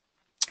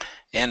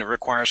 and it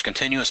requires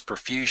continuous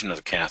perfusion of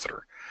the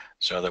catheter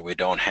so that we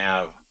don't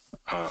have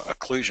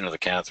occlusion of the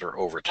catheter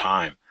over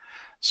time.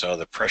 So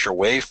the pressure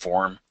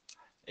waveform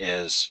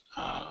is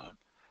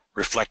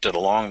reflected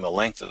along the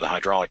length of the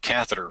hydraulic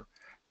catheter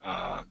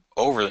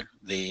over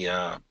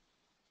the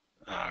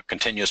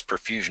continuous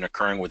perfusion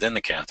occurring within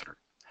the catheter.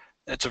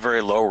 It's a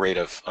very low rate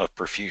of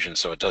perfusion,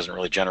 so it doesn't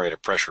really generate a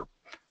pressure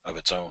of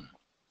its own.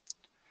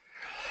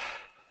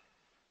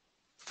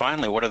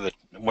 Finally, what are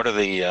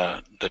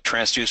the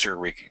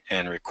transducer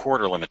and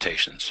recorder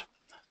limitations?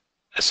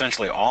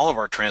 Essentially, all of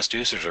our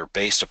transducers are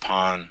based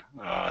upon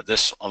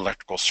this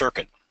electrical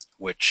circuit,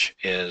 which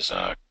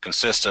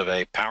consists of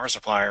a power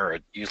supply, or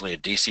usually a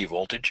DC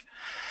voltage,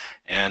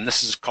 and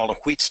this is called a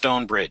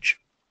Wheatstone bridge.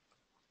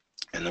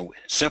 In the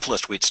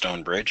simplest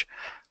Wheatstone bridge,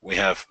 we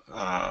have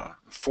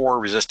 4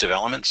 resistive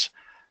elements.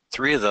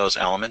 3 of those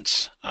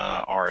elements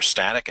are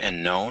static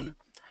and known,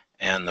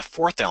 and the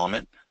 4th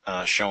element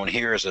shown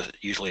here is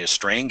usually a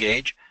strain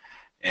gauge.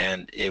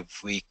 And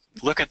if we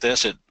look at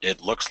this,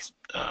 it looks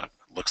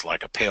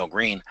like a pale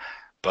green,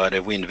 but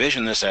if we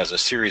envision this as a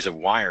series of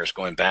wires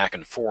going back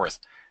and forth,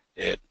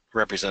 it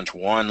represents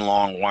one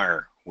long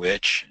wire,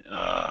 which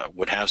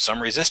would have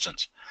some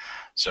resistance.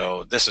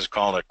 So this is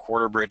called a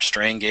quarter bridge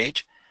strain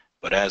gauge.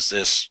 But as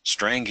this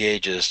strain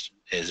gauge is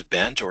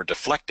bent or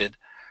deflected,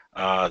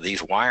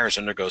 these wires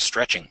undergo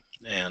stretching.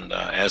 And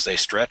as they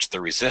stretch,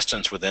 the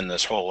resistance within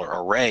this whole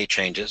array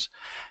changes,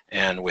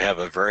 and we have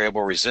a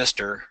variable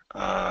resistor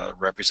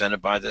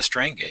represented by this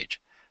strain gauge.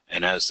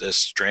 And as this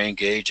strain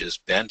gauge is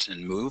bent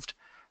and moved,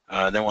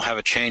 then we'll have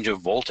a change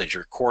of voltage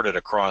recorded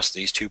across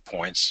these 2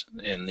 points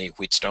in the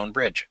Wheatstone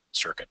bridge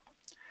circuit.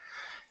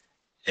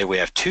 If we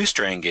have 2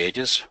 strain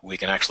gauges, we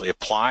can actually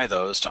apply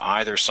those to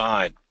either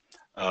side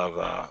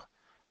of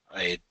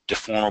a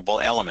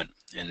deformable element.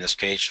 In this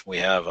case, we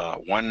have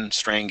 1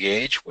 strain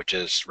gauge, which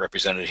is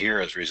represented here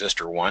as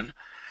resistor 1,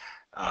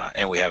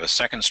 and we have a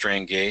 2nd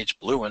strain gauge,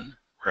 blue one,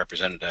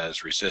 represented as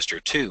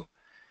resistor 2.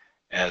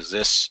 As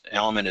this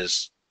element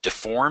is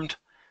deformed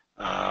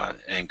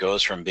and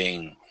goes from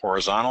being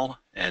horizontal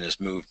and is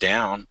moved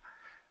down,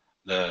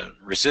 the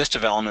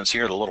resistive elements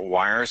here, the little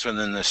wires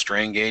within the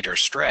strain gauge, are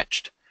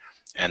stretched,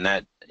 and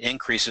that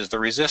increases the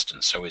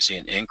resistance. So we see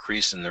an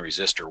increase in the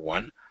resistor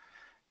 1.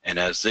 And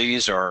as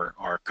these are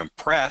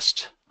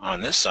compressed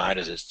on this side,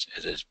 as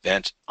it's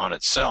bent on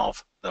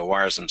itself, the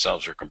wires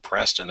themselves are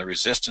compressed, and the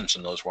resistance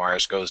in those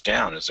wires goes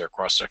down as their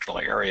cross-sectional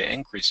area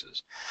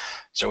increases.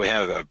 So we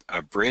have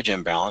a bridge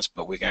imbalance,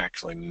 but we can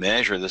actually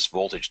measure this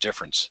voltage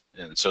difference.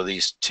 And so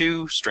these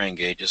 2 strain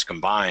gauges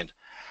combined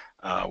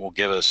will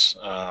give us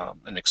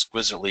an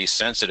exquisitely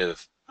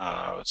sensitive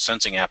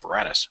sensing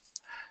apparatus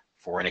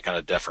for any kind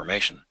of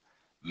deformation.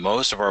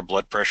 Most of our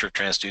blood pressure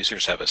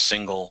transducers have a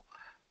single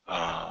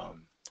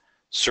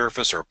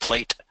surface or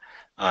plate,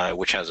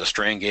 which has a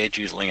strain gauge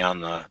usually on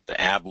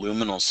the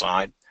abluminal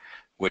side,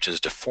 which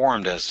is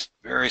deformed as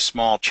very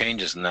small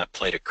changes in that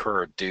plate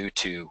occur due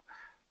to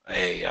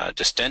a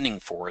distending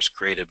force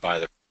created by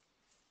the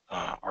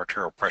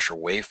arterial pressure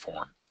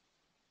waveform.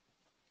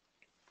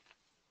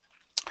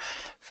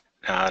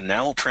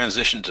 Now we'll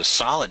transition to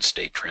solid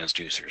state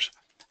transducers,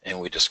 and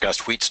we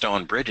discussed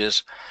Wheatstone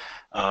bridges,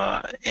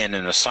 and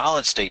in a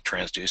solid state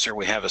transducer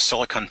we have a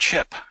silicon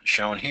chip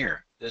shown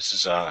here. This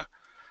is a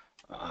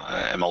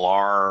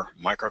MLR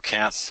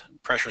microcath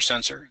pressure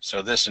sensor.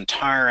 So this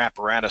entire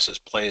apparatus is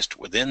placed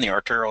within the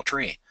arterial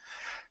tree,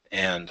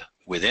 and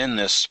within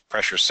this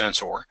pressure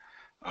sensor,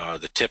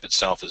 the tip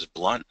itself is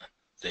blunt.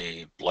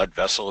 The blood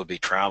vessel would be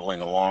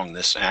traveling along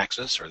this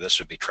axis, or this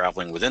would be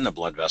traveling within the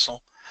blood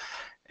vessel,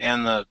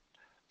 and the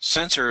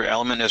sensor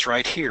element is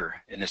right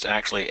here, and it's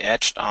actually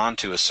etched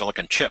onto a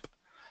silicon chip.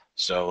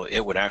 So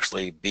it would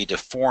actually be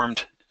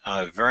deformed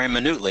very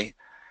minutely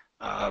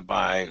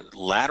by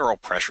lateral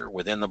pressure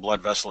within the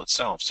blood vessel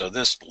itself. So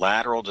this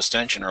lateral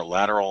distension or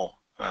lateral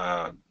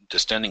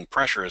distending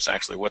pressure is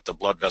actually what the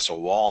blood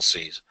vessel wall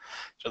sees.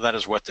 So that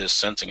is what this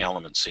sensing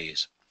element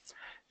sees.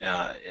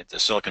 The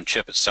silicon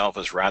chip itself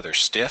is rather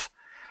stiff,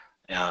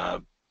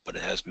 but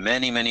it has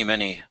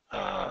many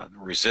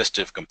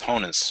resistive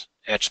components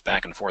etched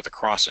back and forth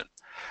across it,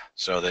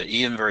 so that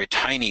even very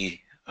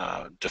tiny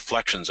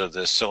deflections of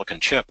this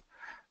silicon chip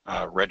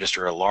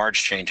register a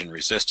large change in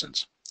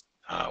resistance,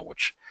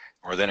 which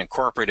are then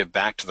incorporated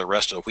back to the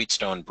rest of the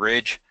Wheatstone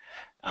bridge,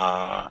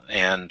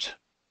 and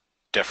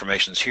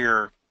deformations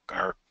here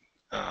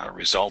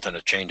result in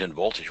a change in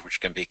voltage, which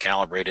can be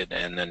calibrated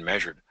and then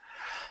measured.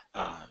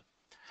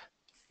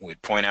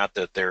 We'd point out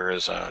that there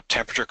is a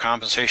temperature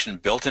compensation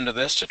built into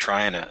this to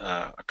try and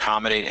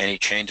accommodate any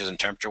changes in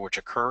temperature which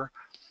occur.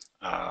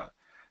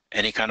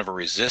 Any kind of a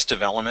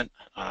resistive element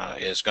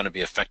is going to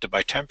be affected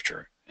by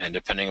temperature, and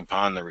depending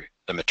upon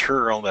the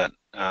material that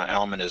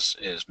element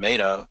is made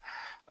of,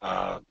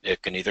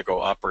 it can either go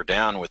up or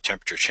down with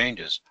temperature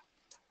changes.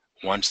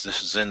 Once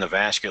this is in the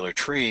vascular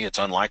tree, it's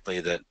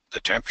unlikely that the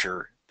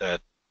temperature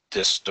that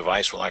this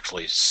device will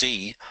actually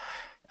see,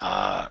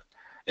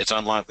 it's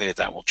unlikely that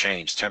that will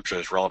change. Temperature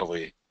is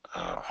relatively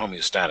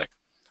homeostatic.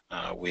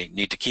 We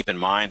need to keep in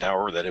mind,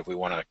 however, that if we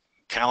want to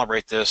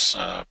calibrate this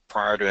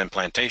prior to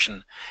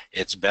implantation,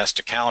 it's best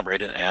to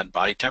calibrate it at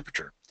body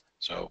temperature.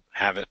 So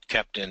have it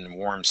kept in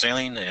warm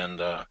saline and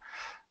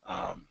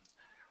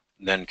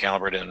then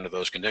calibrate it under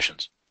those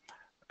conditions.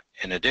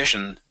 In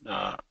addition,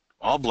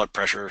 all blood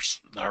pressures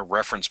are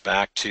referenced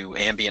back to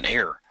ambient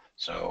air.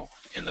 So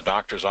in the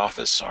doctor's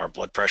office, our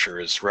blood pressure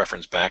is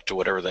referenced back to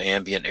whatever the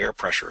ambient air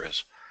pressure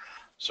is.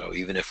 So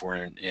even if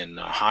we're in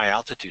a high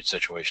altitude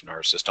situation,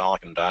 our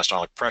systolic and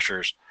diastolic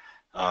pressures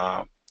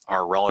are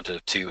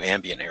relative to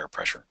ambient air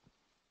pressure.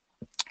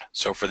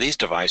 So for these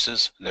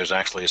devices, there's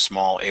actually a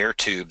small air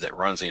tube that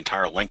runs the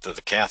entire length of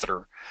the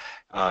catheter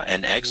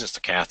and exits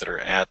the catheter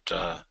at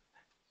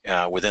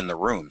within the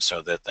room,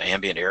 so that the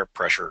ambient air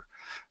pressure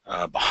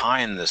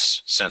behind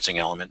this sensing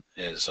element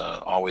is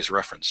always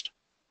referenced.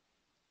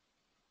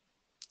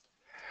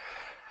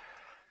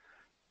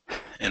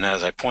 And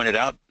as I pointed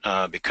out,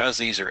 because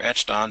these are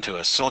etched onto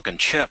a silicon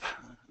chip,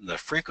 the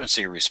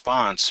frequency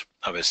response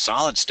of a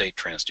solid state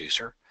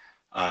transducer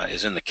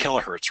is in the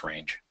kilohertz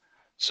range.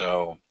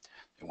 So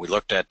we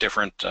looked at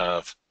different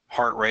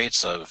heart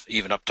rates of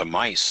even up to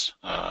mice.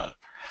 A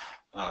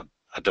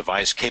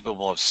device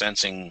capable of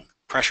sensing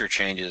pressure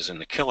changes in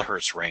the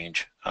kilohertz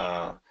range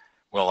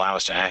will allow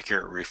us to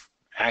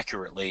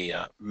accurately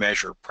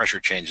measure pressure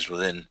changes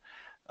within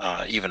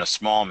even a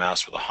small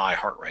mouse with a high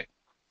heart rate.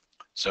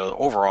 So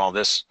overall,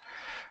 this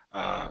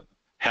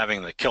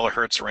having the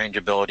kilohertz range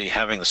ability,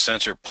 having the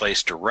sensor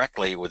placed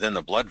directly within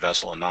the blood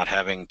vessel and not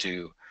having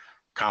to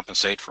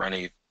compensate for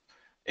any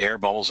air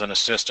bubbles in a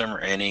system or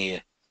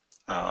any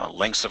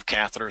lengths of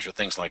catheters or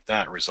things like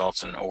that,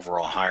 results in an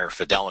overall higher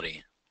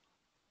fidelity.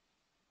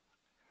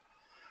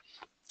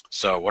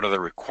 So what are the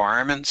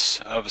requirements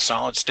of a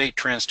solid state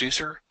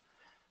transducer?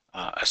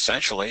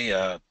 Essentially,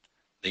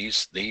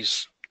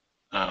 these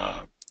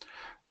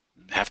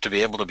have to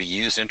be able to be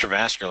used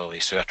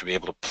intravascularly, so you have to be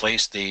able to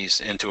place these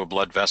into a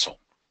blood vessel.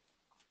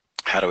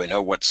 How do we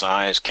know what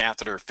size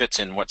catheter fits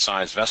in what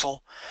size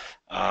vessel?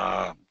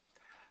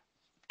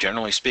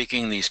 Generally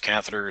speaking, these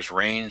catheters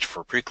range,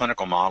 for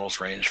preclinical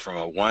models, range from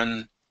a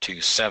 1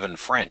 to 7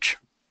 French.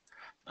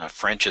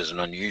 French is an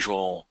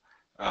unusual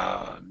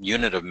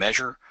unit of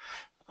measure,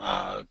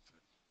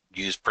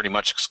 used pretty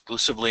much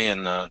exclusively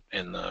in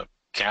the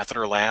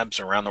catheter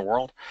labs around the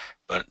world,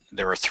 but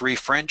there are 3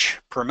 French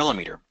per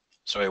millimeter.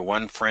 So a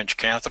 1 French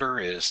catheter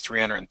is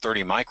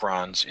 330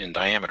 microns in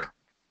diameter.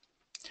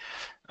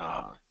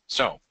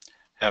 So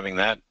having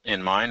that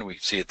in mind, we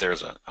see that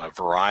there's a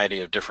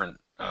variety of different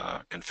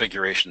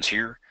configurations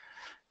here,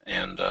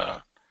 and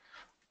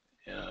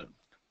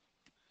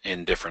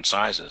in different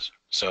sizes.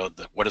 So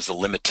what is the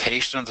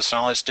limitation of the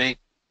solid state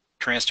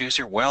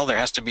transducer? Well, there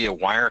has to be a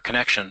wire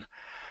connection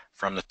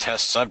from the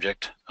test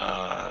subject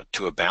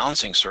to a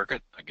balancing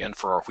circuit, again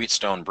for our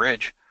Wheatstone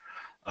bridge,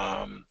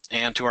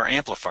 and to our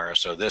amplifier.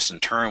 So this in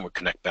turn would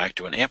connect back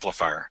to an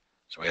amplifier.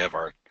 So we have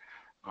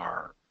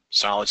our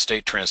solid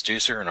state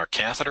transducer, and our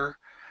catheter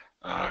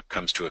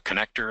comes to a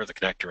connector. The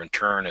connector in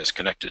turn is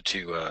connected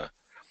to a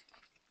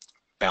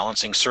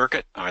balancing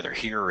circuit, either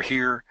here or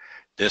here.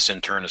 This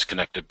in turn is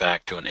connected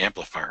back to an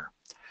amplifier.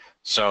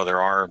 So there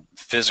are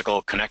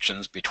physical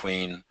connections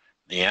between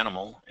the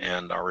animal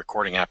and our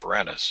recording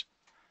apparatus,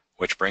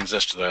 which brings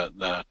us to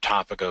the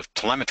topic of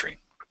telemetry.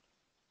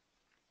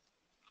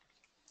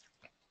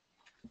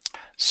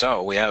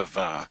 So we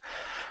have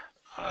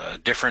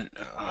different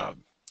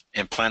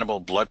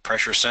implantable blood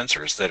pressure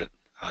sensors that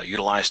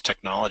utilize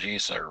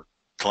technologies or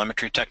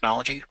telemetry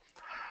technology.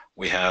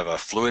 We have a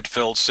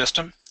fluid-filled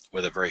system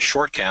with a very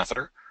short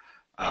catheter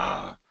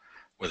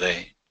with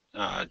a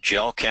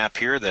gel cap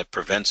here that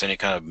prevents any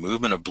kind of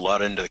movement of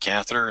blood into the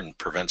catheter and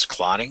prevents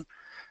clotting,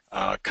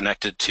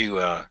 connected to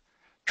a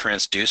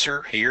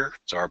transducer here.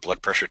 So our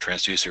blood pressure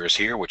transducer is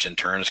here, which in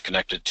turn is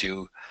connected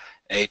to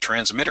a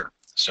transmitter.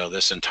 So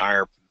this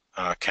entire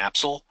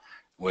capsule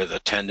with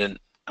attendant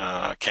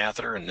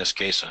catheter, in this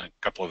case a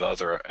couple of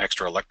other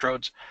extra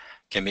electrodes,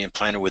 can be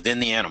implanted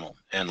within the animal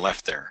and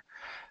left there.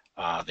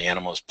 The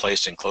animal is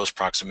placed in close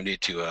proximity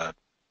to an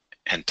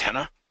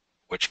antenna,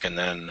 which can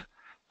then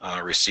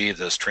receive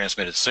this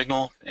transmitted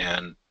signal,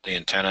 and the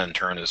antenna in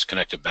turn is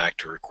connected back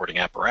to a recording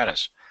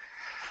apparatus.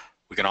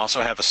 We can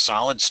also have a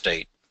solid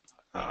state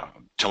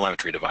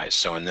telemetry device.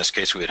 So in this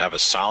case we would have a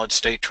solid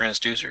state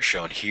transducer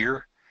shown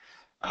here.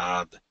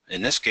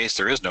 In this case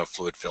there is no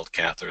fluid-filled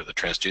catheter. The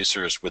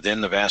transducer is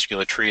within the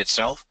vascular tree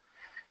itself,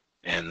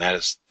 and that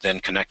is then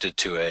connected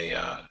to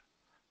a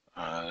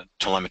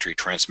telemetry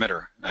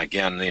transmitter.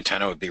 Again, the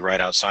antenna would be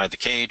right outside the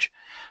cage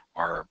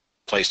or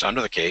placed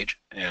under the cage,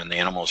 and the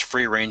animal is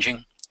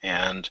free-ranging,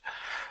 and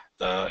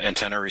the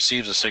antenna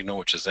receives a signal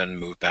which is then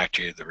moved back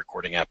to the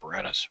recording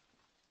apparatus.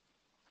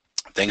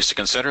 Things to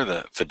consider: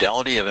 the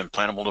fidelity of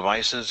implantable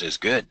devices is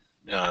good.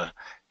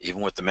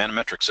 Even with the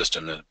manometric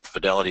system, the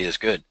fidelity is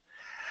good.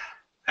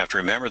 Have to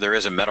remember there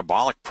is a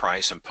metabolic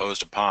price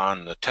imposed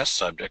upon the test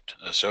subject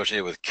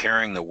associated with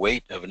carrying the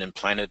weight of an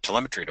implanted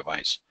telemetry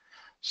device.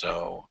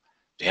 So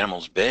if the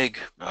animal's big,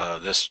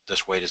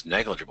 this weight is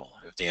negligible.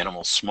 If the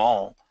animal's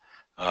small,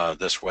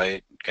 this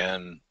weight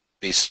can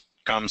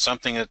become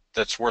something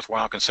that's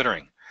worthwhile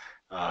considering.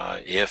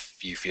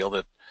 If you feel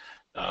that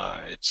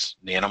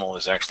the animal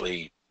is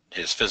actually,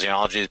 his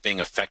physiology is being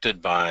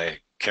affected by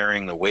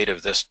carrying the weight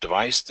of this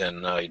device,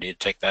 then you need to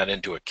take that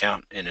into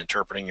account in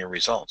interpreting your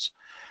results.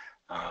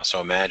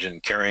 So imagine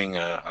carrying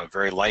a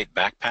very light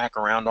backpack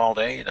around all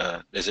day.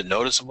 Is it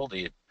noticeable? Do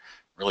you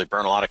really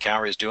burn a lot of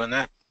calories doing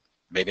that?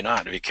 Maybe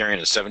not. If you're carrying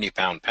a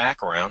 70-pound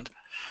pack around,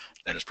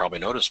 then it's probably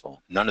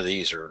noticeable. None of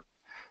these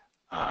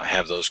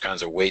have those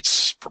kinds of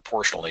weights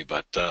proportionally,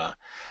 but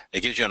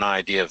it gives you an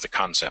idea of the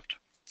concept.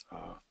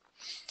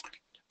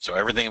 So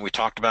everything we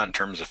talked about in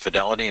terms of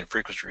fidelity and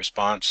frequency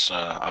response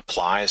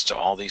applies to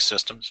all these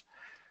systems.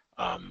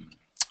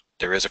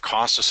 There is a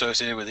cost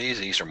associated with these.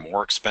 These are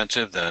more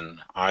expensive than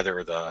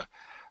either the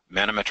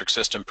manometric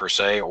system per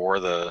se or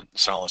the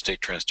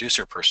solid-state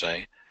transducer per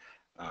se.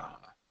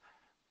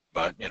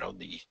 But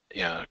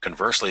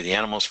conversely, the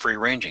animal is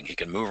free-ranging. He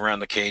can move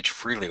around the cage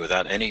freely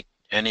without any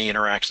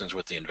interactions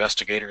with the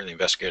investigator. The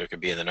investigator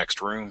could be in the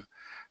next room,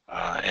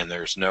 and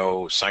there's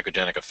no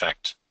psychogenic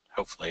effect,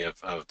 hopefully,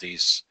 of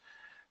these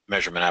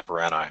measurement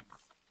apparatus.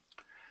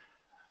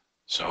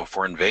 So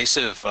for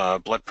invasive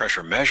blood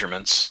pressure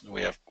measurements,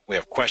 we have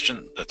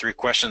questions. The three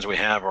questions we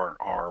have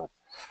are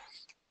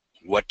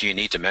what do you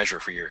need to measure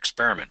for your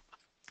experiment,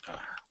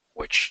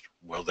 which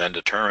will then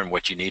determine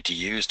what you need to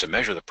use to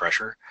measure the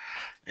pressure,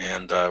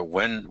 and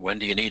when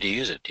do you need to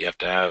use it? Do you have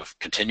to have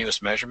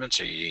continuous measurements,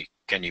 or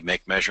can you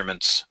make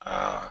measurements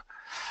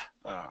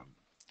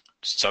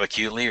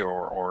subacutely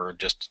or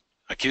just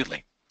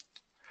acutely?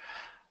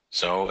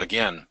 So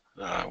again,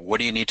 what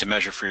do you need to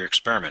measure for your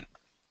experiment?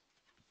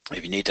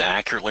 If you need to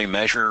accurately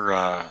measure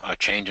a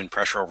change in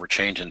pressure over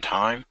change in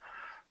time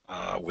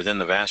within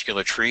the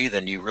vascular tree,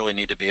 then you really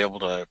need to be able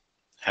to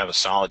have a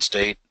solid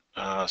state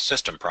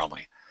system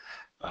probably.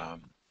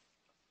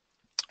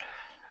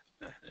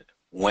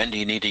 When do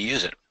you need to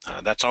use it?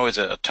 That's always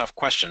a tough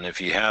question.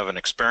 If you have an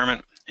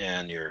experiment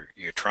and you're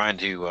trying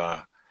to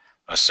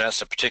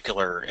assess a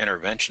particular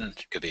intervention,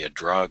 it could be a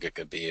drug, it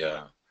could be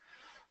a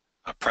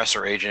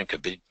pressor agent, it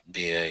could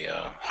be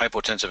a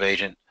hypotensive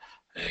agent,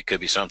 it could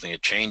be something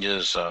that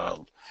changes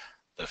the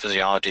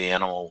physiology of the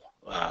animal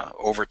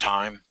over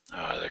time.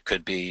 There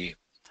could be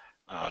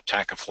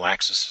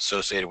tachyphylaxis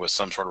associated with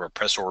some sort of a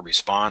pressor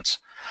response.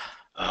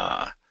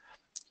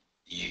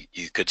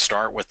 You could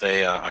start with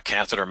a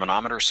catheter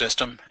manometer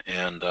system,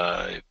 and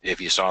if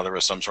you saw there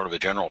was some sort of a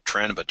general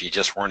trend, but you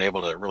just weren't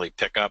able to really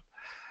pick up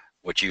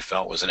what you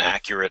felt was an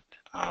accurate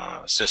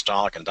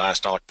systolic and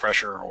diastolic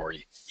pressure, or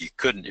if you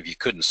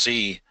couldn't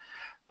see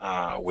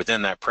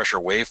within that pressure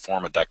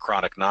waveform a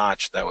dichrotic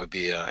notch, that would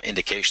be an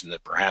indication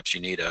that perhaps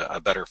you need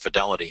a better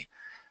fidelity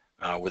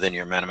within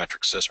your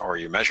manometric system or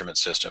your measurement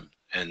system.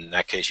 In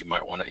that case, you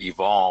might want to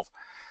evolve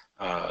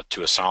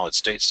to a solid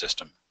state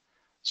system.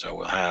 So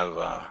we'll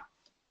have,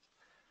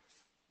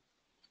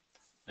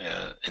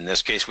 in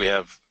this case,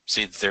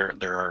 see there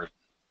are,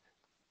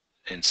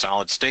 in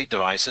solid state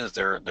devices,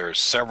 there's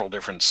several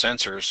different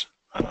sensors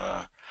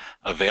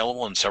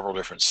available in several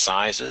different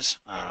sizes.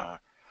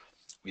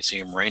 We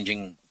see them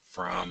ranging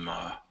from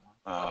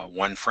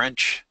 1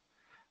 French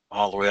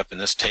all the way up in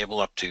this table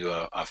up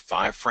to a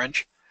 5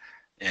 French,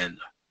 and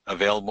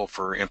available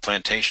for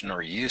implantation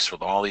or use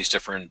with all these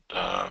different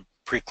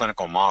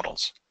preclinical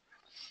models.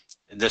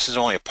 And this is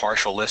only a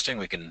partial listing.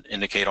 We can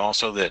indicate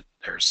also that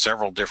there's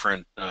several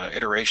different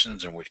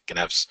iterations, and we can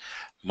have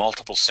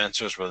multiple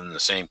sensors within the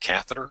same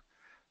catheter.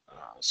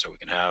 So we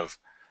can have,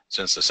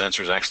 since the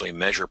sensors actually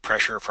measure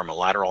pressure from a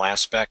lateral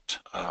aspect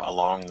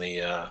along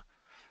the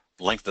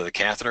length of the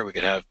catheter, we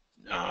could have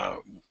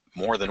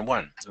more than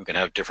one. We can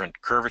have different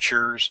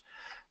curvatures.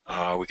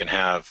 We can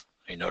have,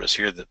 you notice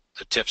here that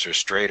the tips are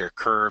straight or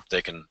curved.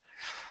 They can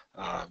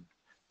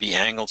be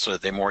angled so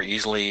that they more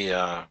easily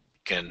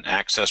can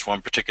access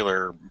one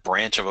particular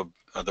branch of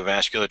the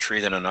vascular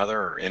tree than another,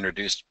 or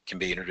can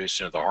be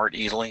introduced into the heart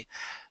easily.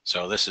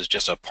 So this is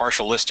just a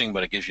partial listing,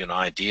 but it gives you an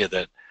idea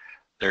that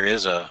there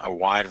is a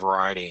wide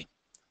variety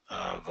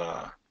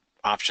of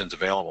options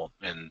available,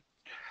 and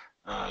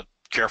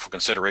careful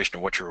consideration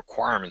of what your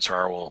requirements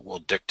are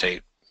will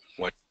dictate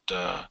what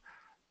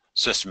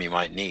system you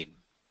might need.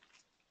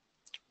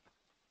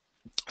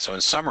 So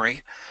in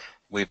summary,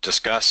 we've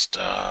discussed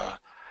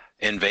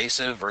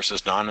invasive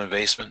versus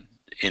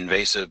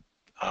non-invasive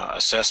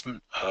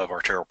assessment of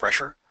arterial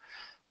pressure.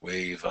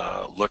 We've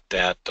looked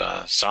at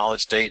solid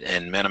state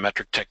and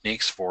manometric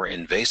techniques for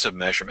invasive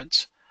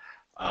measurements.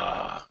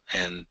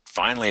 And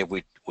finally,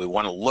 we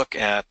want to look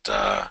at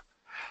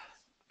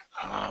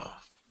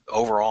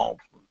overall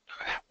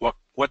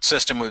what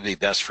system would be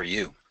best for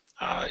you.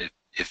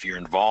 If you're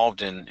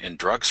involved in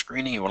drug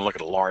screening, you want to look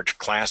at a large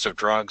class of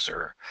drugs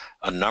or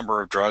a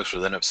number of drugs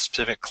within a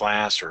specific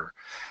class, or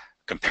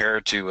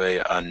compared to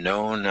a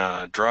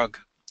known drug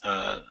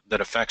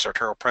that affects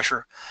arterial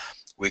pressure.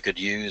 We could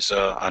use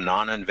a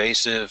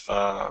non-invasive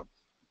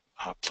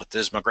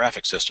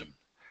plethysmographic system.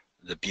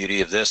 The beauty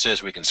of this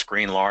is we can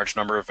screen large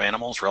number of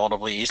animals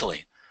relatively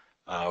easily.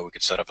 We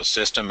could set up a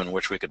system in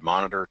which we could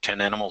monitor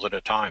 10 animals at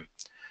a time.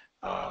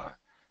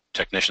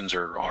 Technicians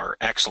are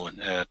excellent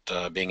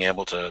at being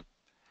able to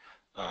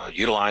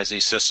utilize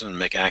these systems and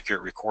make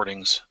accurate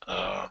recordings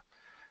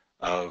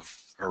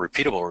of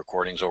repeatable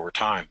recordings over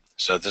time.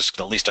 So this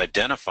can at least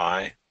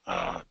identify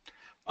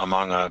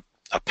among a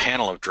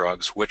panel of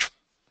drugs which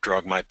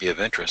drug might be of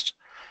interest.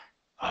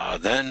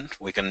 Then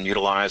we can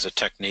utilize a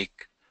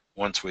technique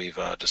once we've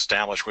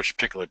established which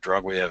particular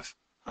drug we have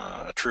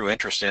a true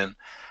interest in.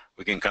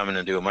 We can come in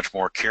and do a much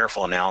more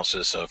careful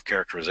analysis of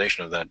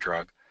characterization of that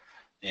drug.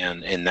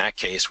 And in that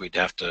case, we'd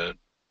have to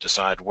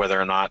decide whether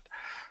or not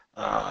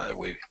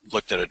we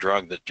looked at a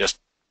drug that just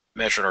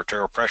measured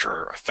arterial pressure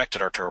or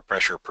affected arterial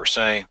pressure per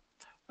se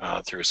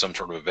through some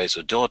sort of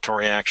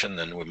vasodilatory action.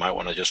 Then we might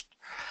want to just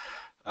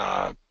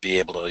be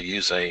able to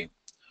use a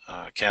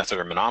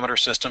catheter manometer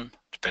system,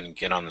 depending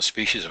again on the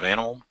species of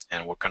animal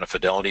and what kind of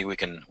fidelity we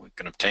can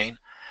obtain.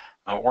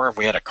 Or if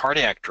we had a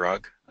cardiac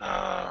drug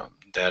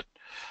that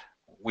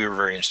we were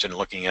very interested in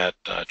looking at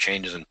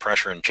changes in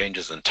pressure and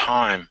changes in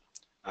time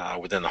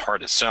within the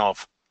heart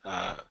itself,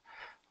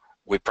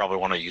 we probably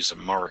want to use a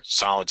more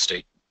solid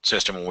state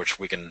system in which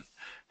we can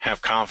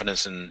have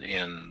confidence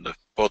in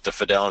both the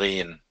fidelity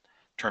in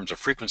terms of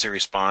frequency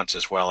response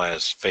as well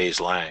as phase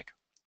lag.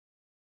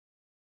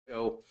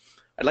 So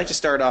I'd like to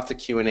start off the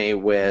Q&A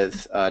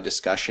with a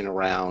discussion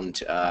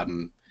around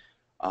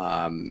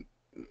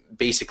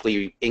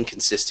basically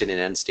inconsistent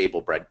and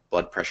unstable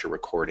blood pressure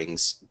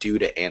recordings due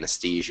to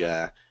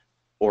anesthesia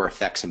or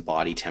effects in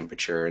body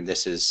temperature. And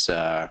this is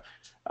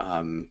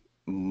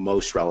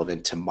most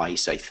relevant to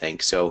mice, I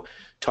think. So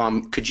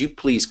Tom, could you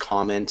please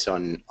comment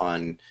on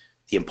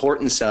the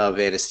importance of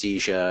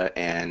anesthesia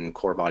and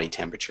core body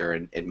temperature,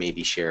 and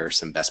maybe share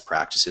some best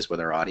practices with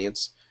our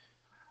audience?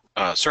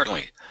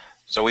 Certainly.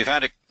 So we've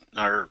had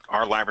our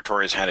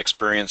laboratory has had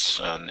experience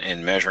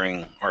in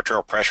measuring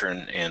arterial pressure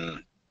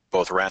in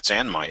both rats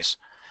and mice,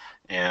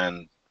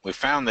 and we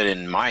found that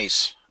in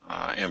mice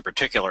in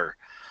particular,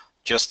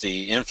 just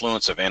the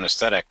influence of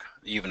anesthetic,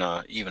 even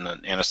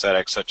an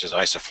anesthetic such as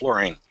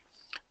isoflurane,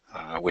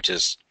 which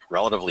is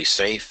relatively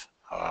safe,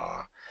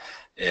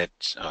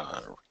 it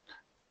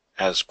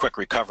has quick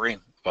recovery,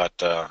 but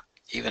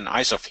even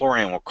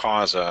isoflurane will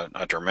cause a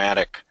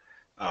dramatic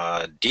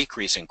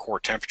decrease in core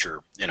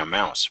temperature in a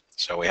mouse.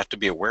 So we have to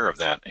be aware of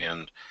that,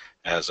 and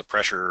as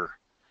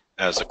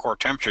the core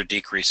temperature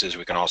decreases,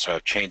 we can also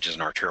have changes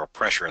in arterial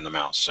pressure in the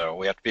mouse. So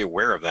we have to be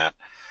aware of that.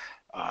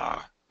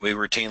 We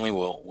routinely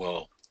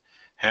will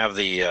have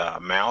the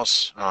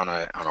mouse on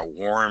a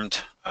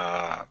warmed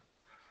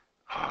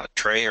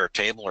tray or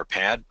table or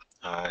pad,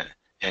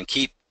 and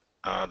keep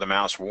the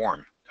mouse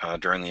warm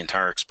during the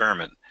entire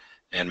experiment,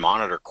 and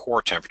monitor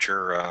core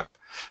temperature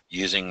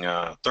using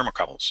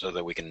thermocouples, so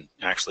that we can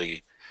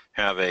actually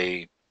have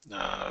a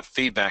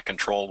feedback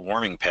controlled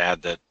warming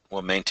pad that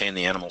will maintain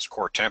the animal's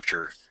core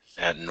temperature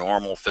at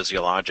normal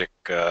physiologic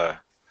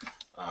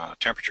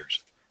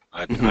temperatures.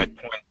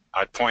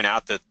 I'd point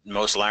out that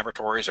most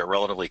laboratories are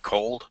relatively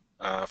cold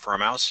for a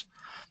mouse.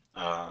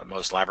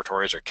 Most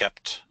laboratories are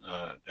kept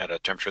at a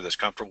temperature that's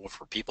comfortable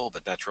for people,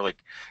 but that's really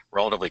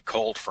relatively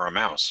cold for a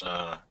mouse.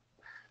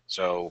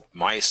 So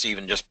mice,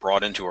 even just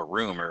brought into a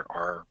room,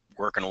 are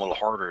working a little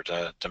harder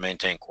to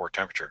maintain core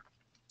temperature.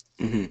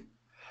 Mm-hmm.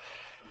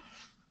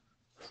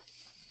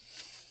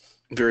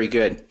 Very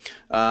good.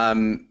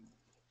 Brandon,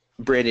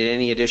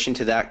 any addition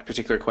to that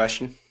particular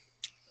question?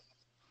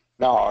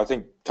 No, I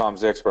think Tom's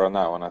the expert on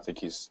that one. I think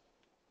he's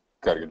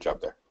got a good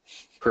job there.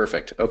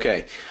 Perfect.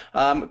 Okay.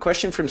 A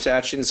question from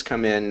Sachin's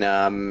come in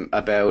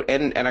about,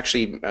 and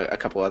actually a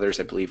couple others,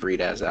 I believe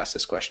Rita has asked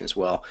this question as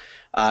well,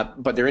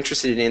 but they're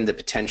interested in the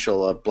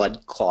potential of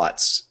blood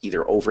clots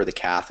either over the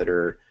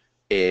catheter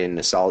in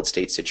a solid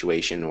state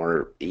situation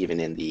or even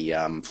in the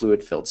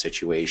fluid-filled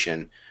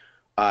situation.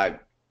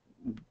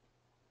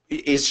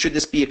 Should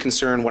this be a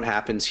concern? What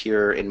happens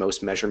here in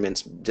most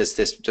measurements?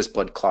 Does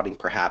blood clotting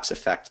perhaps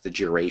affect the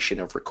duration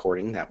of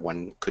recording that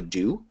one could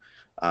do?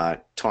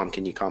 Tom,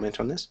 can you comment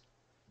on this?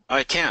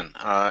 I can.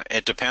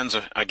 It depends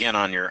again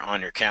on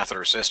your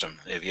catheter system.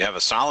 If you have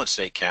a solid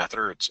state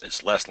catheter,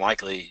 it's less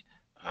likely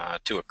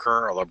to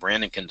occur, although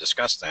Brandon can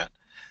discuss that.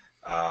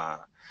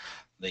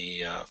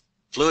 The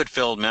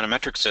fluid-filled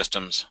manometric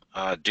systems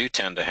do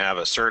tend to have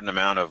a certain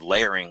amount of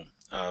layering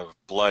of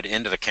blood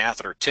into the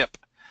catheter tip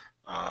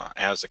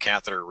as the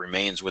catheter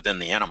remains within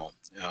the animal.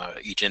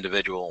 Each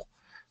individual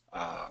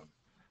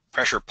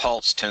pressure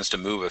pulse tends to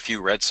move a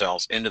few red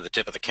cells into the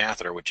tip of the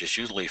catheter, which is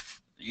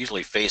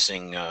usually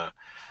facing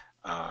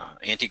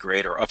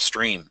antegrade or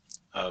upstream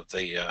of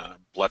the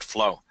blood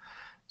flow.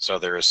 So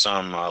there is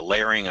some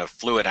layering of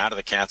fluid out of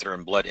the catheter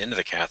and blood into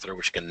the catheter,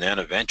 which can then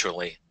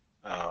eventually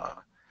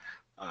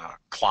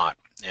clot,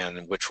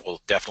 and which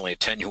will definitely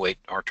attenuate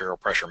arterial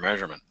pressure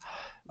measurement.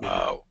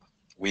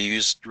 We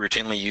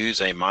routinely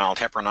use a mild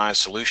heparinized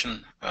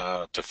solution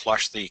to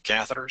flush the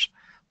catheters.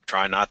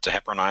 Try not to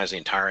heparinize the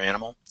entire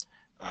animal.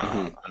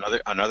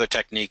 Another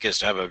technique is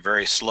to have a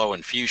very slow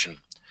infusion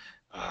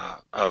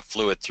of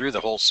fluid through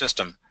the whole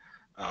system,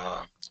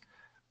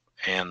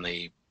 and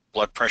the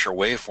blood pressure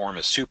waveform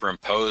is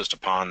superimposed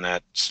upon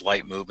that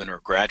slight movement or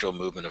gradual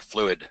movement of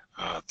fluid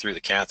through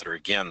the catheter.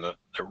 Again,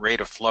 the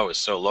rate of flow is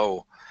so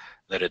low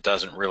that it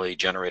doesn't really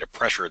generate a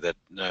pressure that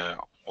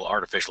will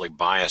artificially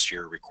bias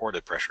your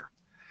recorded pressure.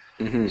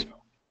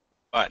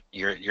 But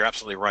you're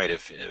absolutely right.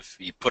 If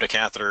you put a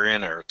catheter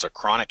in, or it's a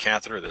chronic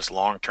catheter that's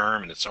long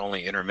term and it's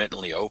only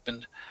intermittently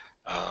opened,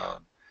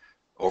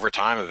 over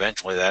time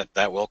eventually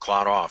that will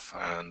clot off,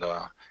 and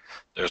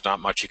there's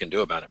not much you can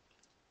do about it.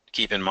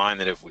 Keep in mind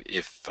that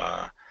if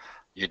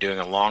you're doing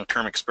a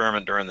long-term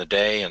experiment during the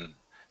day and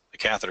the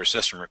catheter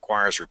system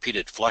requires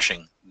repeated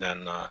flushing,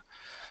 then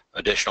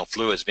additional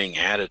fluid is being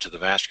added to the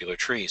vascular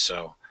tree,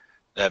 so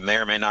that may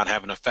or may not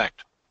have an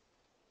effect.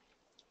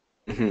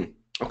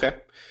 Okay.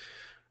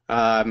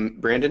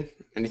 Brandon,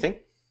 anything?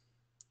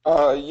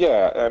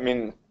 Yeah, I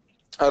mean,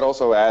 I'd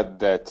also add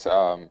that,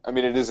 I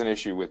mean, it is an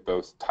issue with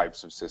both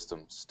types of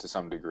systems to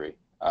some degree.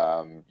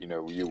 You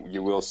know,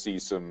 you will see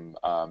some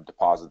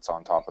deposits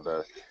on top of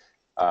the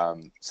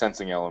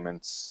sensing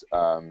elements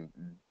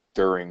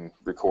during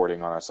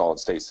recording on a solid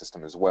state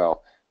system as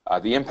well.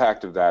 The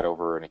impact of that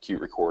over an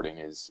acute recording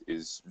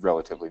is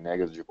relatively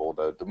negligible.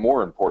 The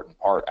more important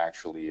part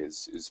actually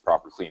is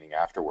proper cleaning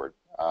afterward.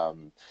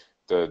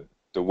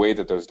 The way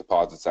that those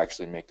deposits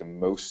actually make the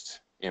most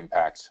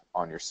impact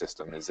on your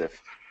system is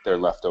if they're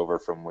left over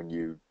from when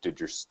you did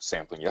your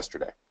sampling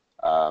yesterday.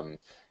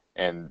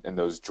 And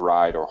those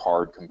dried or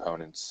hard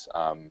components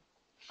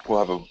will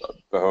have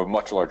a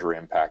much larger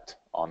impact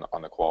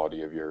on the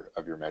quality of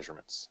your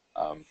measurements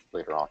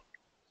later on.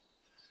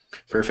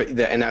 Perfect.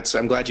 And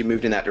I'm glad you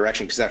moved in that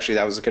direction, because actually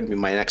that was going to be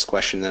my next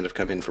question that have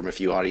come in from a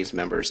few audience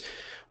members.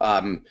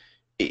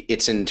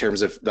 It's in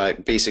terms of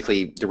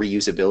basically the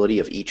reusability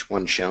of each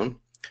one shown.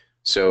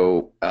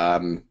 So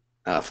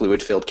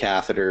fluid-filled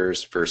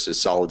catheters versus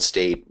solid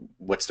state,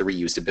 what's the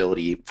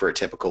reusability for a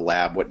typical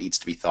lab, what needs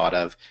to be thought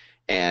of,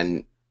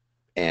 and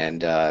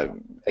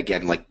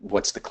again, like,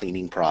 what's the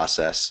cleaning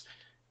process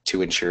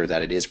to ensure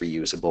that it is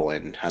reusable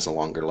and has a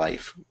longer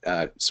life.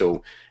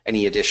 So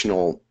any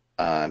additional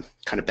kind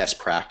of best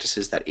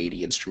practices that AD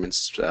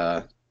Instruments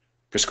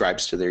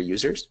prescribes to their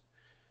users?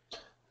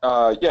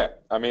 Yeah,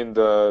 I mean,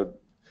 to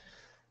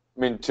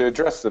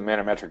address the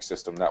manometric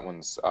system, that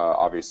one's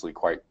obviously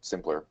quite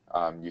simpler.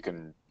 You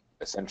can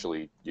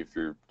essentially,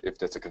 if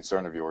that's a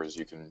concern of yours,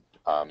 you can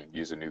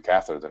use a new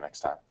catheter the next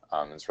time.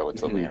 It's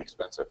relatively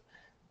inexpensive.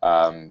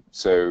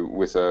 So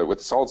with a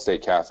solid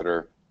state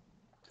catheter,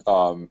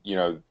 you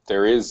know,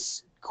 there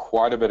is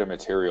quite a bit of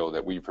material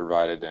that we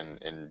provided,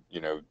 and you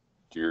know,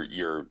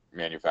 your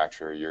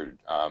manufacturer, your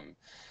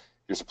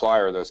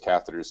supplier of those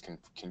catheters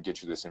can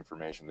get you this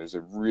information. There's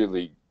a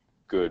really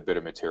good bit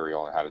of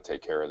material on how to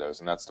take care of those,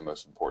 and that's the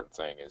most important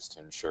thing, is to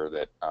ensure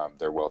that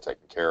they're well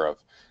taken care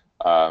of.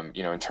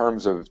 You know, in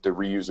terms of the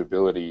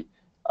reusability,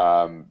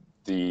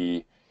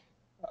 the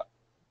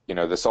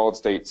solid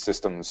state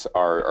systems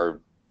are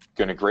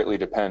going to greatly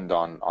depend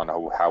on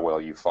how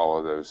well you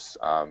follow those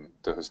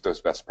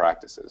best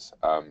practices.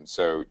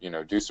 So, you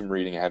know, do some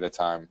reading ahead of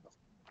time,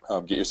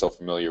 get yourself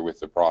familiar with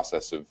the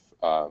process of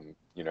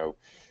you know,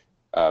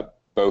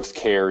 both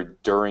care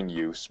during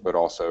use, but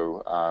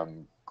also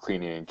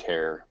cleaning and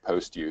care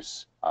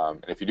post-use.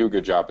 And if you do a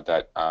good job at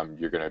that,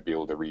 you're going to be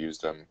able to reuse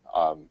them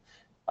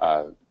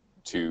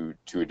to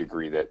a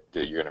degree that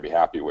you're going to be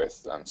happy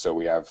with. So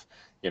we have,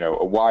 you know,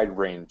 a wide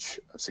range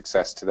of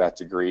success to that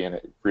degree, and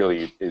it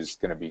really is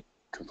going to be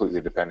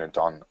completely dependent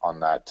on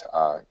that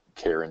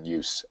care and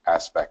use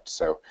aspect.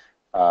 So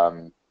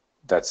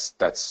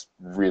that's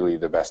really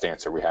the best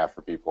answer we have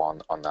for people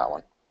on that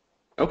one.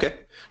 Okay,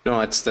 no,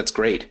 that's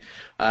great.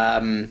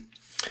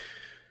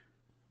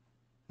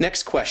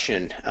 Next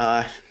question.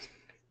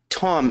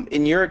 Tom,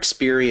 in your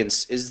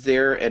experience, is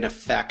there an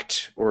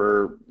effect,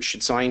 or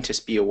should scientists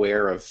be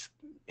aware of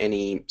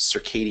any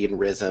circadian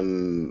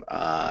rhythm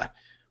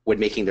when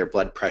making their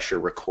blood pressure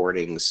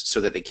recordings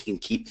so that they can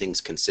keep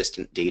things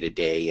consistent day to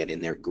day and in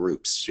their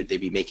groups? Should they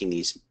be making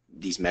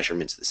these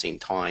measurements at the same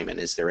time, and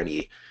is there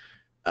any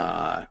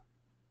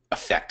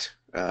effect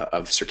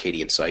of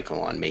circadian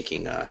cycle on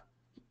making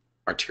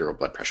arterial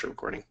blood pressure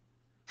recording?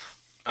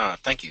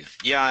 Thank you.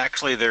 Yeah,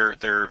 actually, there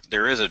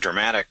is a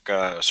dramatic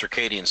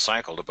circadian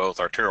cycle to both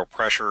arterial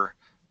pressure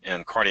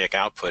and cardiac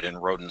output in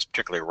rodents,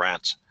 particularly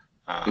rats.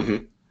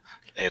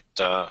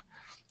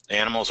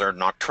 Animals are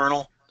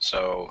nocturnal,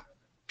 so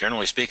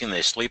generally speaking,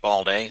 they sleep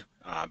all day.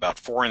 About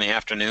 4 in the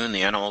afternoon,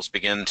 the animals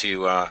begin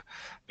to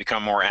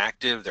become more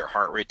active. Their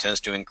heart rate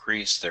tends to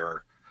increase.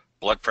 Their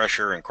blood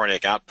pressure and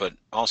cardiac output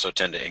also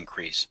tend to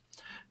increase.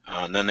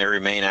 And then they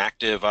remain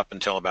active up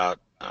until about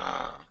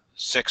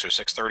 6 or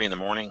 6:30 in the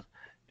morning,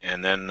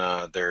 and then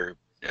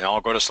they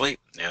all go to sleep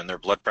and their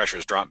blood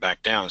pressures drop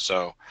back down.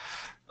 So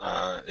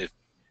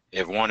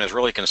if one is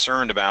really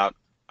concerned about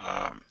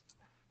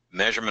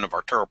measurement of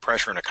arterial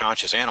pressure in a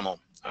conscious animal,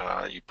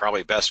 you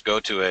probably best go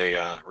to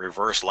a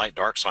reverse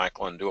light-dark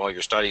cycle and do all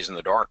your studies in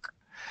the dark.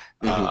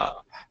 Mm-hmm.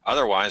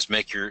 Otherwise,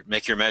 make your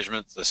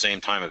measurements the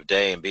same time of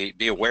day, and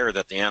be aware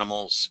that the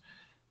animals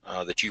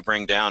that you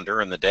bring down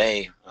during the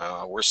day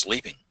were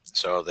sleeping.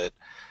 So that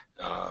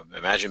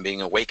imagine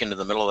being awakened in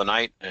the middle of the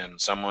night and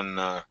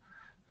someone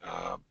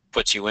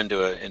puts you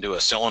into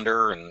a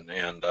cylinder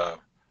and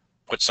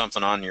puts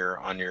something on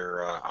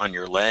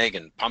your leg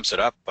and pumps it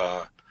up.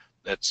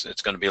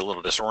 It's going to be a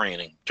little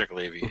disorienting,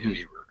 particularly if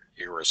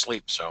you were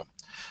asleep. So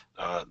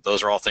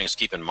those are all things to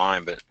keep in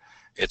mind, but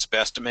it's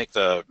best to make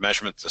the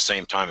measurements the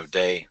same time of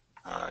day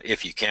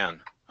if you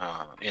can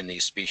in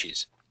these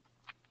species.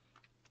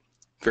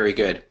 Very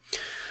good.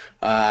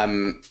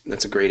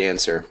 That's a great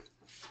answer.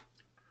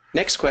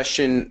 Next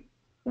question,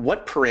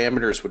 what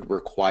parameters would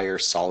require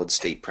solid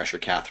state pressure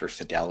catheter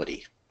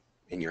fidelity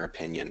in your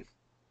opinion?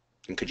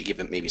 And could you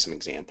give maybe some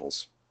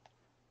examples?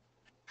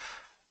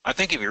 I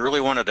think if you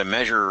really wanted to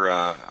measure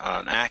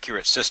an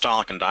accurate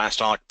systolic and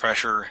diastolic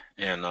pressure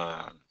in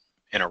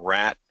a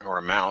rat or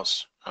a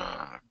mouse,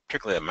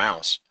 particularly a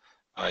mouse,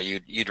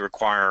 you'd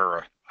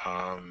require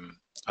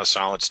a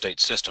solid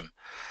state system.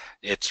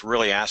 It's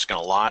really asking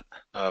a lot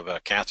of a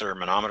catheter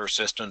manometer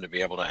system to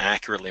be able to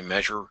accurately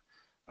measure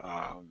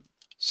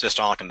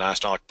systolic and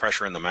diastolic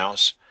pressure in the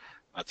mouse.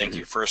 I think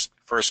your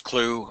first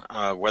clue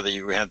whether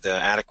you had the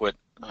adequate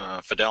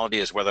fidelity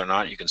is whether or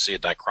not you can see a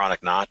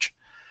dichrotic notch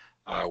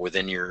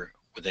within your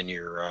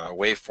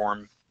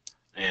waveform,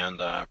 and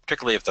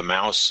particularly if the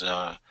mouse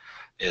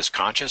is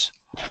conscious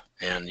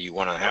and you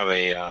want to have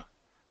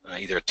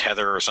either a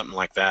tether or something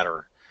like that,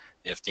 or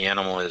if the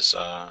animal is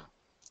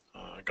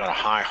got a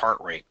high heart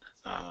rate,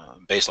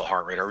 basal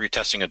heart rate, or you're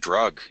testing a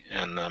drug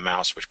in the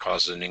mouse which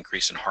causes an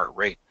increase in heart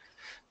rate.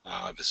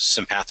 If it's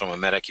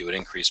sympathomimetic, you would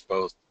increase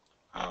both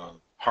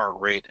heart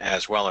rate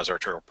as well as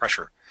arterial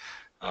pressure.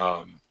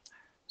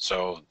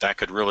 So that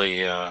could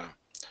really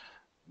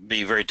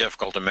be very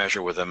difficult to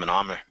measure with a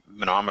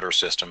manometer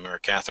system or a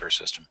catheter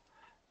system.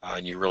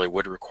 And you really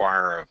would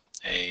require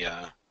a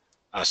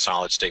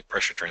solid state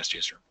pressure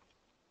transducer.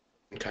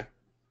 Okay.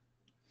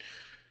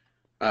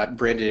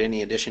 Brandon,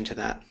 any addition to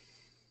that?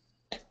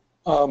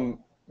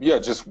 Yeah,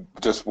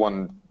 just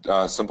one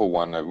simple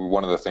one.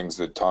 One of the things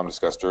that Tom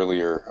discussed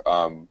earlier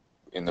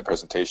in the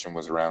presentation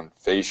was around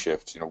phase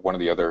shift. One of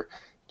the other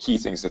key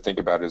things to think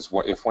about is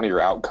if one of your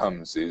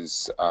outcomes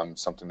is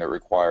something that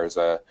requires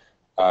a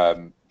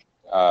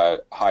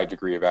high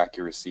degree of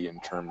accuracy in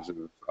terms of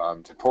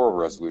temporal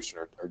resolution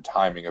or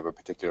timing of a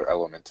particular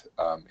element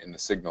in the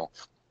signal,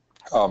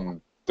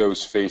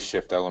 those phase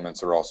shift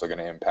elements are also going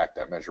to impact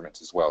that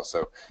measurement as well.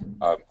 So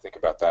think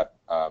about that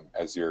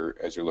as you're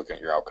looking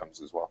at your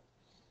outcomes as well.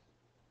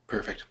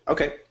 Perfect.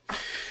 Okay.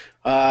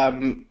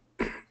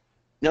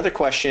 Another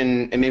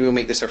question, and maybe we'll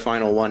make this our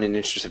final one in the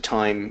interest of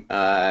time.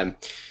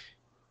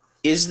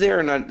 Is there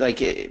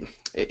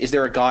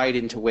a guide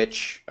into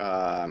which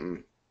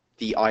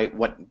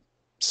what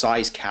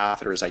size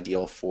catheter is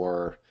ideal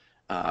for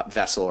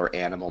vessel or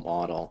animal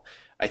model?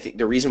 I think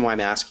the reason why I'm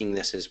asking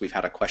this is we've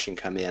had a question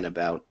come in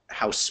about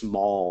how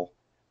small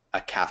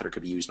a catheter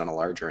could be used on a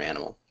larger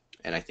animal,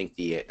 and I think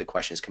the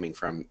question is coming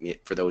from,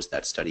 for those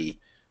that study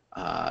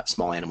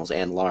small animals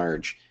and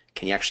large,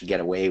 can you actually get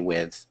away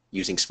with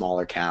using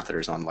smaller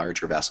catheters on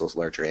larger vessels,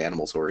 larger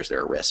animals, or is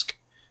there a risk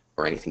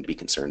or anything to be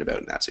concerned about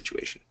in that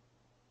situation?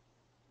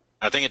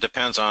 I think it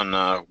depends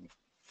on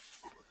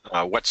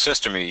what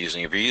system you're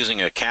using. If you're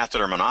using a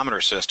catheter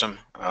manometer system,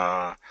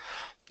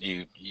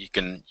 you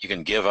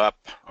can give up,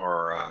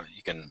 or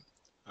you can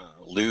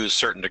lose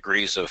certain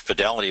degrees of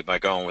fidelity by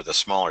going with a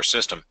smaller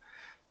system.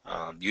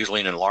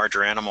 Usually in a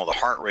larger animal, the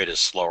heart rate is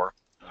slower.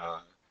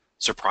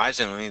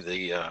 Surprisingly,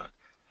 the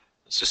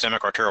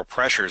systemic arterial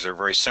pressures are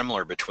very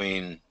similar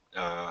between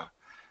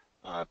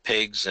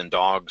pigs and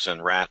dogs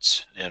and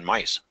rats and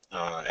mice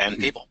and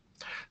people.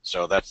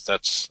 So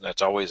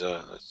that's always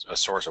a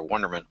source of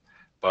wonderment.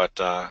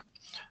 But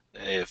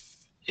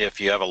if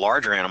you have a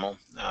larger animal,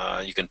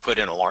 you can put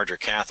in a larger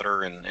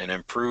catheter and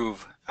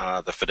improve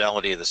the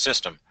fidelity of the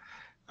system.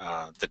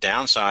 The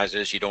downside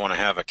is you don't want to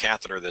have a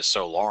catheter that's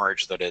so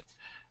large that it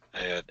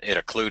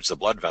occludes the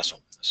blood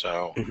vessel.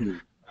 So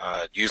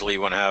usually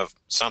you want to have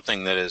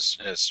something that is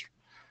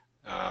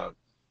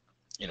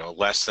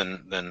less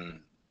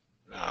than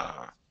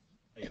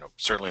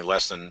certainly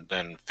less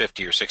than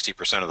 50 or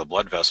 60% of the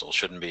blood vessels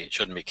shouldn't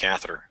be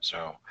catheter.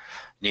 So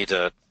need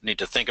to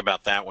think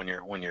about that when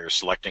you're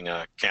selecting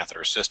a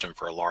catheter system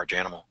for a large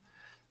animal.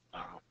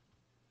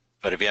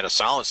 But if you had a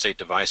solid state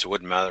device, it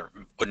wouldn't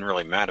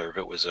really matter if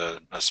it was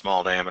a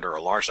small diameter or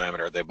a large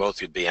diameter. They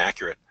both would be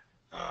accurate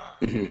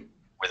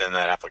within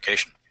that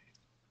application.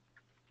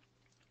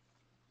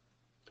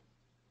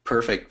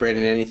 Perfect.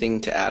 Brandon,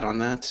 anything to add on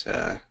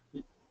that?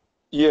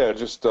 Yeah,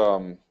 just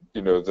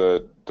you know,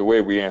 the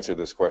way we answer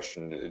this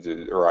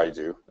question, or I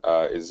do,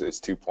 is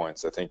 2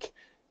 points. I think,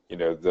 you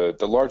know,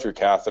 the larger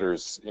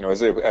catheters, you know,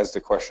 as the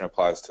question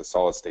applies to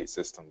solid state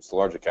systems, the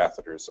larger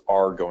catheters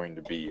are going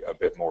to be a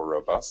bit more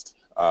robust.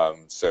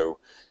 So,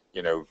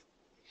 you know,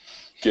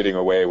 getting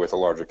away with a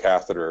larger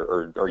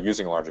catheter or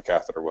using a larger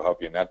catheter will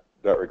help you in that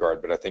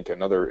regard. But I think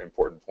another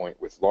important point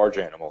with large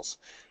animals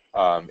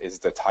is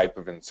the type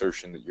of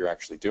insertion that you're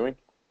actually doing.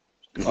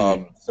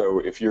 So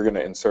if you're going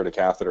to insert a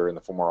catheter in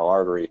the femoral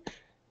artery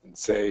and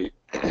say,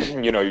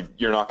 you know,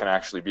 you're not going to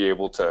actually be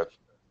able to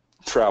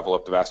travel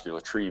up the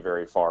vascular tree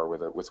very far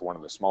with one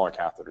of the smaller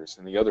catheters.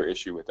 And the other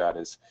issue with that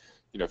is,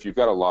 you know, if you've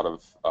got a lot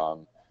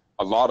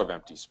of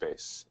empty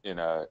space in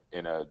a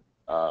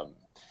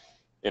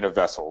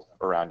vessel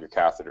around your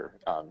catheter,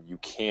 you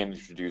can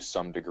introduce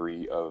some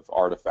degree of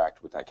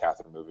artifact with that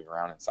catheter moving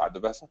around inside the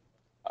vessel.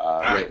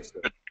 Right.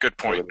 Good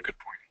point. Good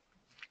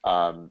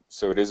point.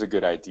 So it is a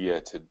good idea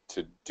to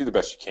do the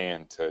best you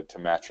can to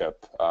match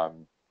up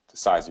the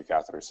size of your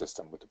catheter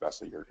system with the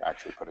vessel you're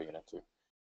actually putting it into.